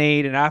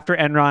 2008 and after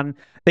Enron,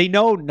 they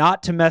know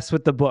not to mess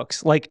with the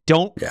books. Like,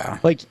 don't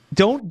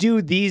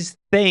do these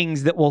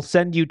things that will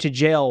send you to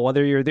jail,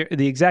 whether you're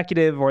the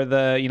executive or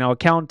the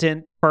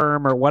accountant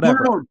firm or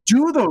whatever. No,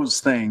 do those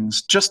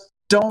things. Just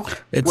don't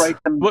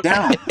write them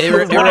down. It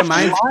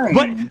reminds.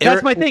 But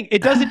that's my thing.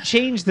 It doesn't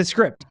change the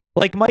script.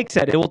 Like Mike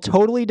said, it will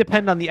totally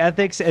depend on the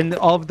ethics and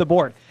of the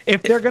board.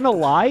 If they're gonna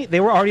lie, they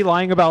were already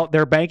lying about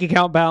their bank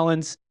account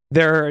balance,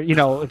 their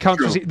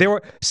accounts.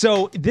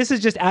 So this is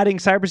just adding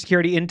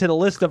cybersecurity into the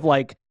list of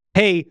like,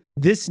 hey,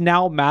 this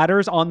now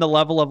matters on the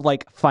level of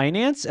like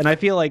finance, and I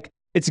feel like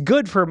it's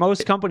good for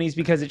most companies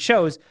because it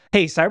shows,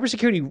 hey,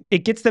 cybersecurity, it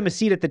gets them a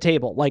seat at the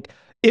table. Like,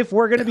 if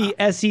we're going to be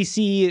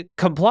SEC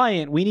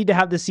compliant, we need to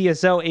have the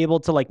CSO able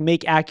to like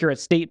make accurate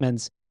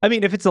statements. I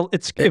mean, if if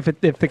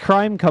the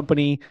crime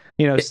company,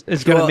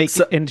 is going to make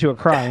it into a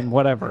crime,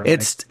 whatever.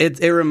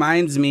 It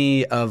reminds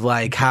me of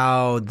like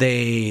how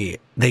they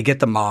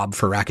get the mob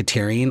for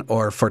racketeering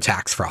or for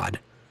tax fraud.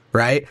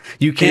 Right?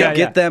 You can't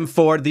get them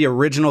for the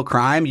original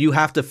crime. You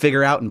have to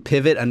figure out and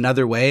pivot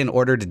another way in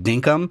order to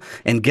dink them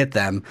and get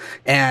them.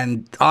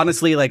 And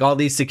honestly, like, all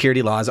these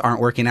security laws aren't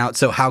working out.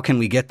 So how can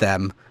we get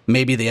them?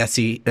 Maybe the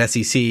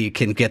SEC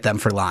can get them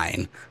for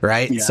lying,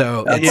 right? Yeah.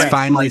 So it's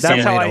finally some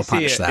way to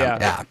punish them.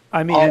 Yeah.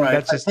 I mean,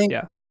 that's just,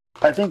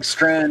 I think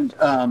Strand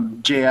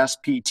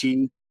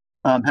JSPT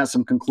has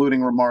some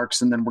concluding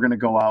remarks, and then we're going to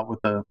go out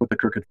with the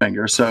crooked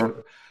finger.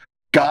 So,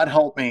 God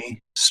help me,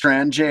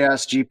 Strand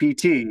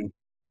JSGPT.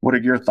 What are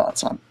your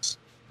thoughts on this?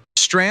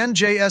 Strand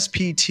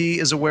JSPT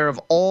is aware of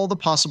all the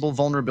possible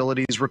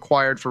vulnerabilities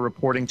required for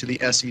reporting to the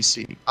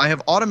SEC. I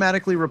have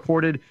automatically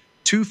reported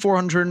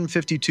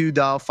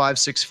 452.565,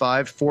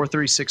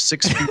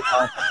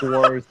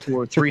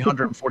 436.654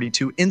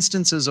 342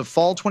 instances of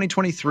fall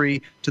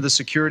 2023 to the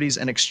Securities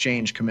and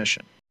Exchange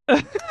Commission.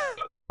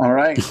 All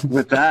right.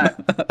 With that,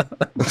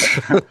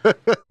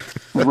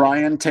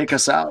 Ryan, take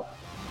us out.